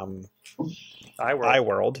branded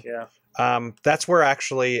iWorld. Yeah. That's where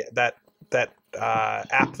actually that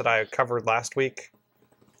app that I covered last week,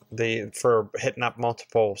 for hitting up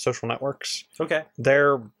multiple social networks. Okay.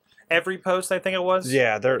 Every post, I think it was.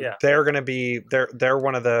 Yeah, they're going to be they're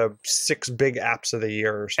one of the 6 big apps of the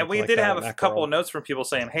year. Or something and we like did that have a couple of notes from people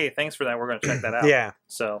saying, "Hey, thanks for that. We're going to check that out." Yeah.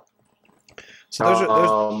 So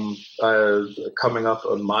those coming up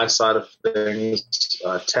on my side of things,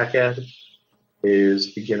 Tech Ed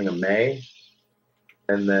is beginning of May,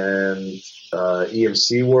 and then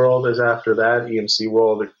EMC World is after that. EMC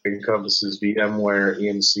World encompasses VMware,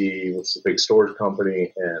 EMC, which is a big storage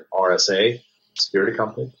company, and RSA, security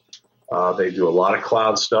company. They do a lot of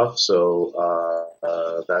cloud stuff, so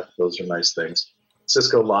those are nice things.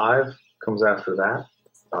 Cisco Live comes after that.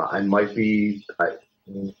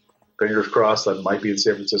 Fingers crossed, I might be in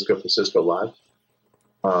San Francisco for Cisco Live.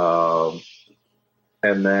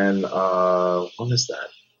 And then when is that?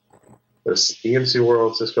 There's EMC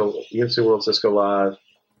World, Cisco Live,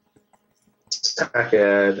 Tech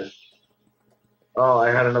Ed. Oh,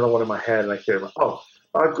 I had another one in my head, and I can't remember.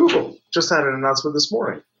 Google just had an announcement this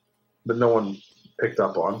morning that no one picked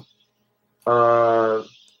up on.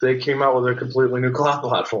 They came out with a completely new cloud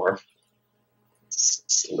platform.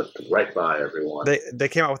 Slipped right by everyone. They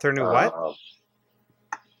came out with their new what?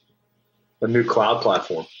 A new cloud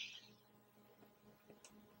platform.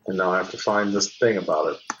 And now I have to find this thing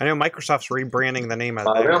about it. I know Microsoft's rebranding the name of it.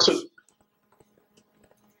 I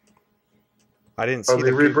didn't see. Are they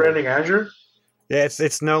rebranding Azure? Yeah,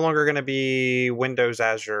 it's no longer going to be Windows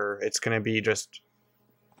Azure. It's going to be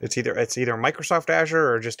it's either Microsoft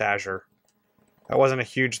Azure or just Azure. That wasn't a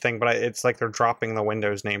huge thing, but it's like they're dropping the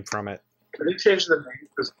Windows name from it. Can they change the name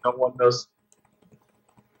because no one knows?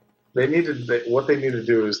 What they need to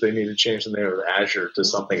do is they need to change the name of Azure to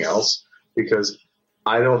something else, because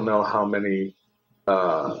I don't know how many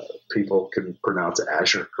people can pronounce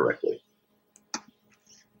Azure correctly.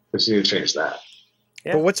 But you need to change that.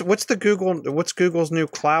 Yeah. But what's Google's new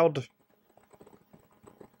cloud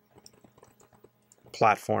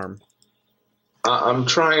platform? I'm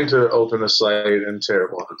trying to open a site and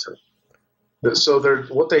terrible at it. So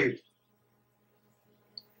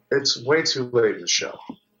it's way too late in the show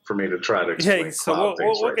for me to try to explain. Yeah, so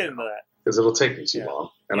we'll get into that because it'll take me too long,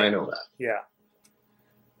 and I know that. Yeah.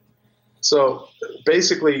 So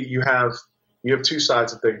basically, you have 2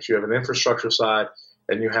 sides of things. You have an infrastructure side,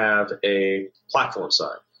 and you have a platform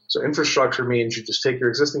side. So infrastructure means you just take your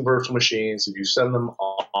existing virtual machines and you send them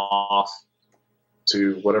off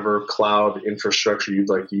to whatever cloud infrastructure you'd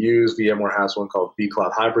like to use. VMware has one called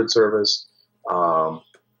vCloud Hybrid Service. The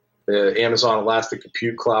Amazon Elastic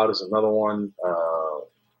Compute Cloud is another one,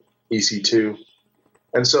 EC2.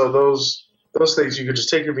 And so those things, you could just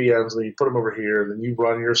take your VMs and you put them over here, and then you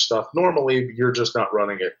run your stuff normally, but you're just not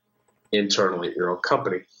running it internally at your own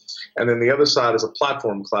company. And then the other side is a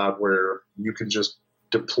platform cloud where you can just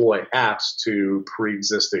deploy apps to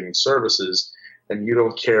pre-existing services, and you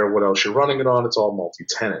don't care what else you're running it on. It's all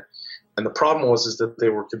multi-tenant. And the problem is that they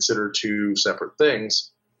were considered two separate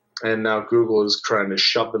things, and now Google is trying to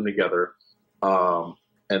shove them together. And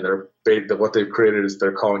what they've created is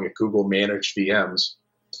they're calling it Google Managed VMs,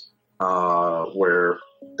 where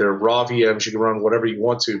they're raw VMs. You can run whatever you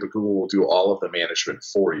want to, but Google will do all of the management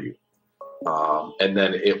for you. And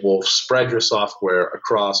then it will spread your software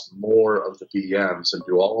across more of the VMs and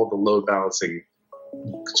do all of the load balancing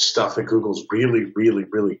stuff that Google's really, really,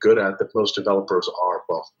 really good at, that most developers are,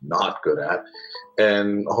 well, not good at.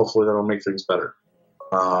 And hopefully that'll make things better.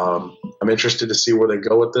 I'm interested to see where they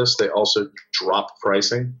go with this. They also drop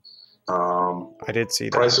pricing. I did see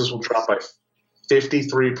that. Prices will drop by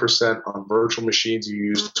 53% on virtual machines you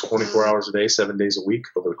use 24 hours a day, 7 days a week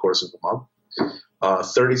over the course of the month.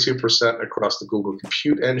 32% across the Google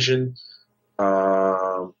Compute Engine. Where's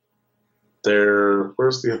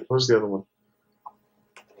the other one?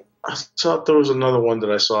 I thought there was another one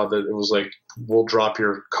that I saw that it was like, we'll drop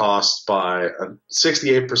your costs by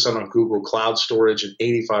 68% on Google Cloud Storage and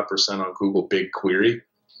 85% on Google BigQuery.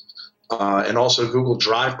 And also Google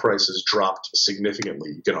Drive prices dropped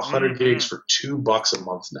significantly. You get 100 gigs for $2 a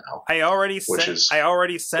month now. I already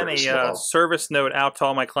sent a service note out to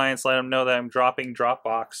all my clients, let them know that I'm dropping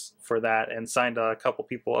Dropbox for that, and signed a couple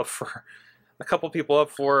people up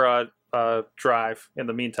for Drive in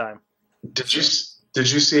the meantime.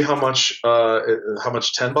 Did you see how much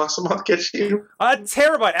 $10 a month gets you? A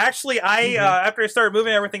terabyte. Actually, after I started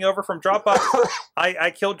moving everything over from Dropbox,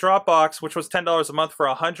 I killed Dropbox, which was $10 a month for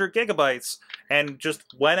 100 gigabytes, and just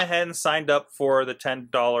went ahead and signed up for the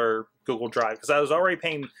 $10 Google Drive, because I was already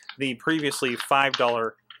paying the previously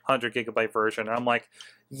 $5 100 gigabyte version. And I'm like,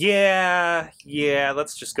 yeah,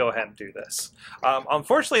 let's just go ahead and do this.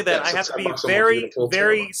 Unfortunately, then I have to be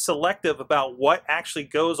very selective about what actually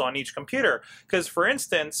goes on each computer. Because, for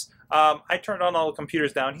instance, I turned on all the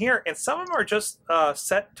computers down here, and some of them are just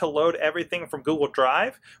set to load everything from Google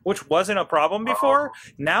Drive, which wasn't a problem before.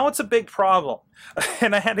 Now it's a big problem.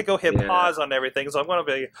 And I had to go hit pause on everything. So I'm going to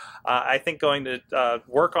be, I think, going to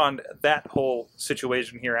work on that whole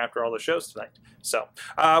situation here after all the shows tonight. So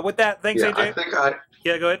with that, thanks, AJ.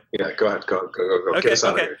 Yeah, go ahead. Yeah, go ahead. Go. Okay, Get us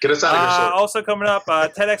out of here. Get us out of here. Also coming up,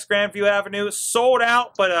 TEDx Grandview Avenue sold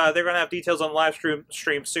out, but they're going to have details on live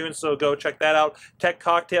stream soon, so go check that out. Tech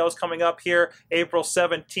Cocktails coming up here April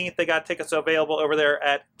 17th. They got tickets available over there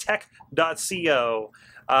at tech.co.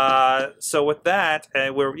 So with that,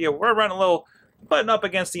 we're running a little button up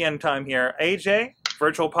against the end time here. AJ,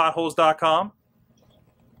 virtualpotholes.com.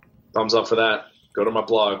 Thumbs up for that. Go to my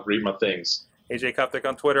blog. Read my things. AJ Kuftic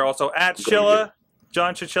on Twitter. Also at Chilla.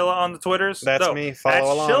 John Chichilla on the Twitters. That's me.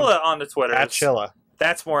 Follow along. At Chilla on the Twitters. At Chilla.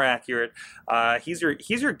 That's more accurate. He's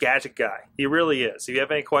your gadget guy. He really is. If you have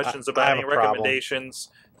any questions about any recommendations,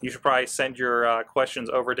 you should probably send your questions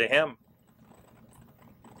over to him.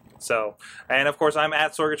 So, and of course, I'm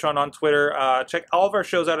at Sorgatron on Twitter. Check all of our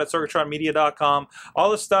shows out at sorgatronmedia.com. All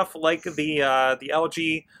the stuff like the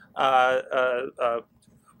LG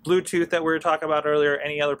Bluetooth that we were talking about earlier,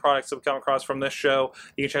 any other products that we come across from this show,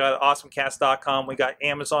 you can check out AwesomeCast.com. We got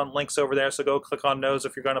Amazon links over there, so go click on those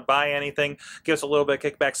if you're going to buy anything. Give us a little bit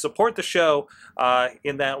of kickback. Support the show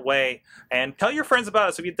in that way. And tell your friends about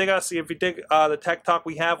us. If you dig us, if you dig the tech talk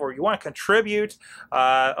we have, or you want to contribute,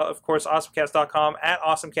 of course, AwesomeCast.com, at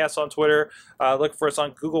AwesomeCast on Twitter. Look for us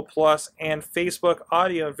on Google Plus and Facebook,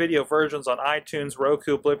 audio and video versions on iTunes,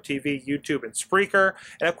 Roku, Blip TV, YouTube, and Spreaker.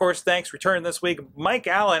 And of course, thanks. Return this week, Mike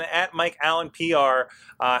Allen at Mike Allen PR,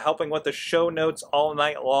 helping with the show notes all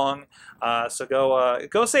night long. So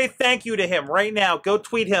go say thank you to him right now. Go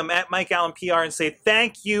tweet him at Mike Allen PR and say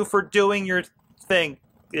thank you for doing your thing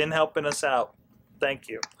and helping us out. Thank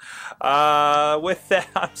you. With that,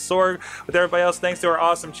 I'm Sorg. With everybody else, thanks to our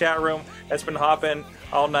awesome chat room that's been hopping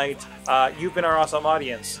all night. You've been our awesome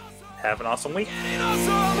audience. Have an awesome week.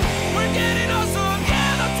 We're getting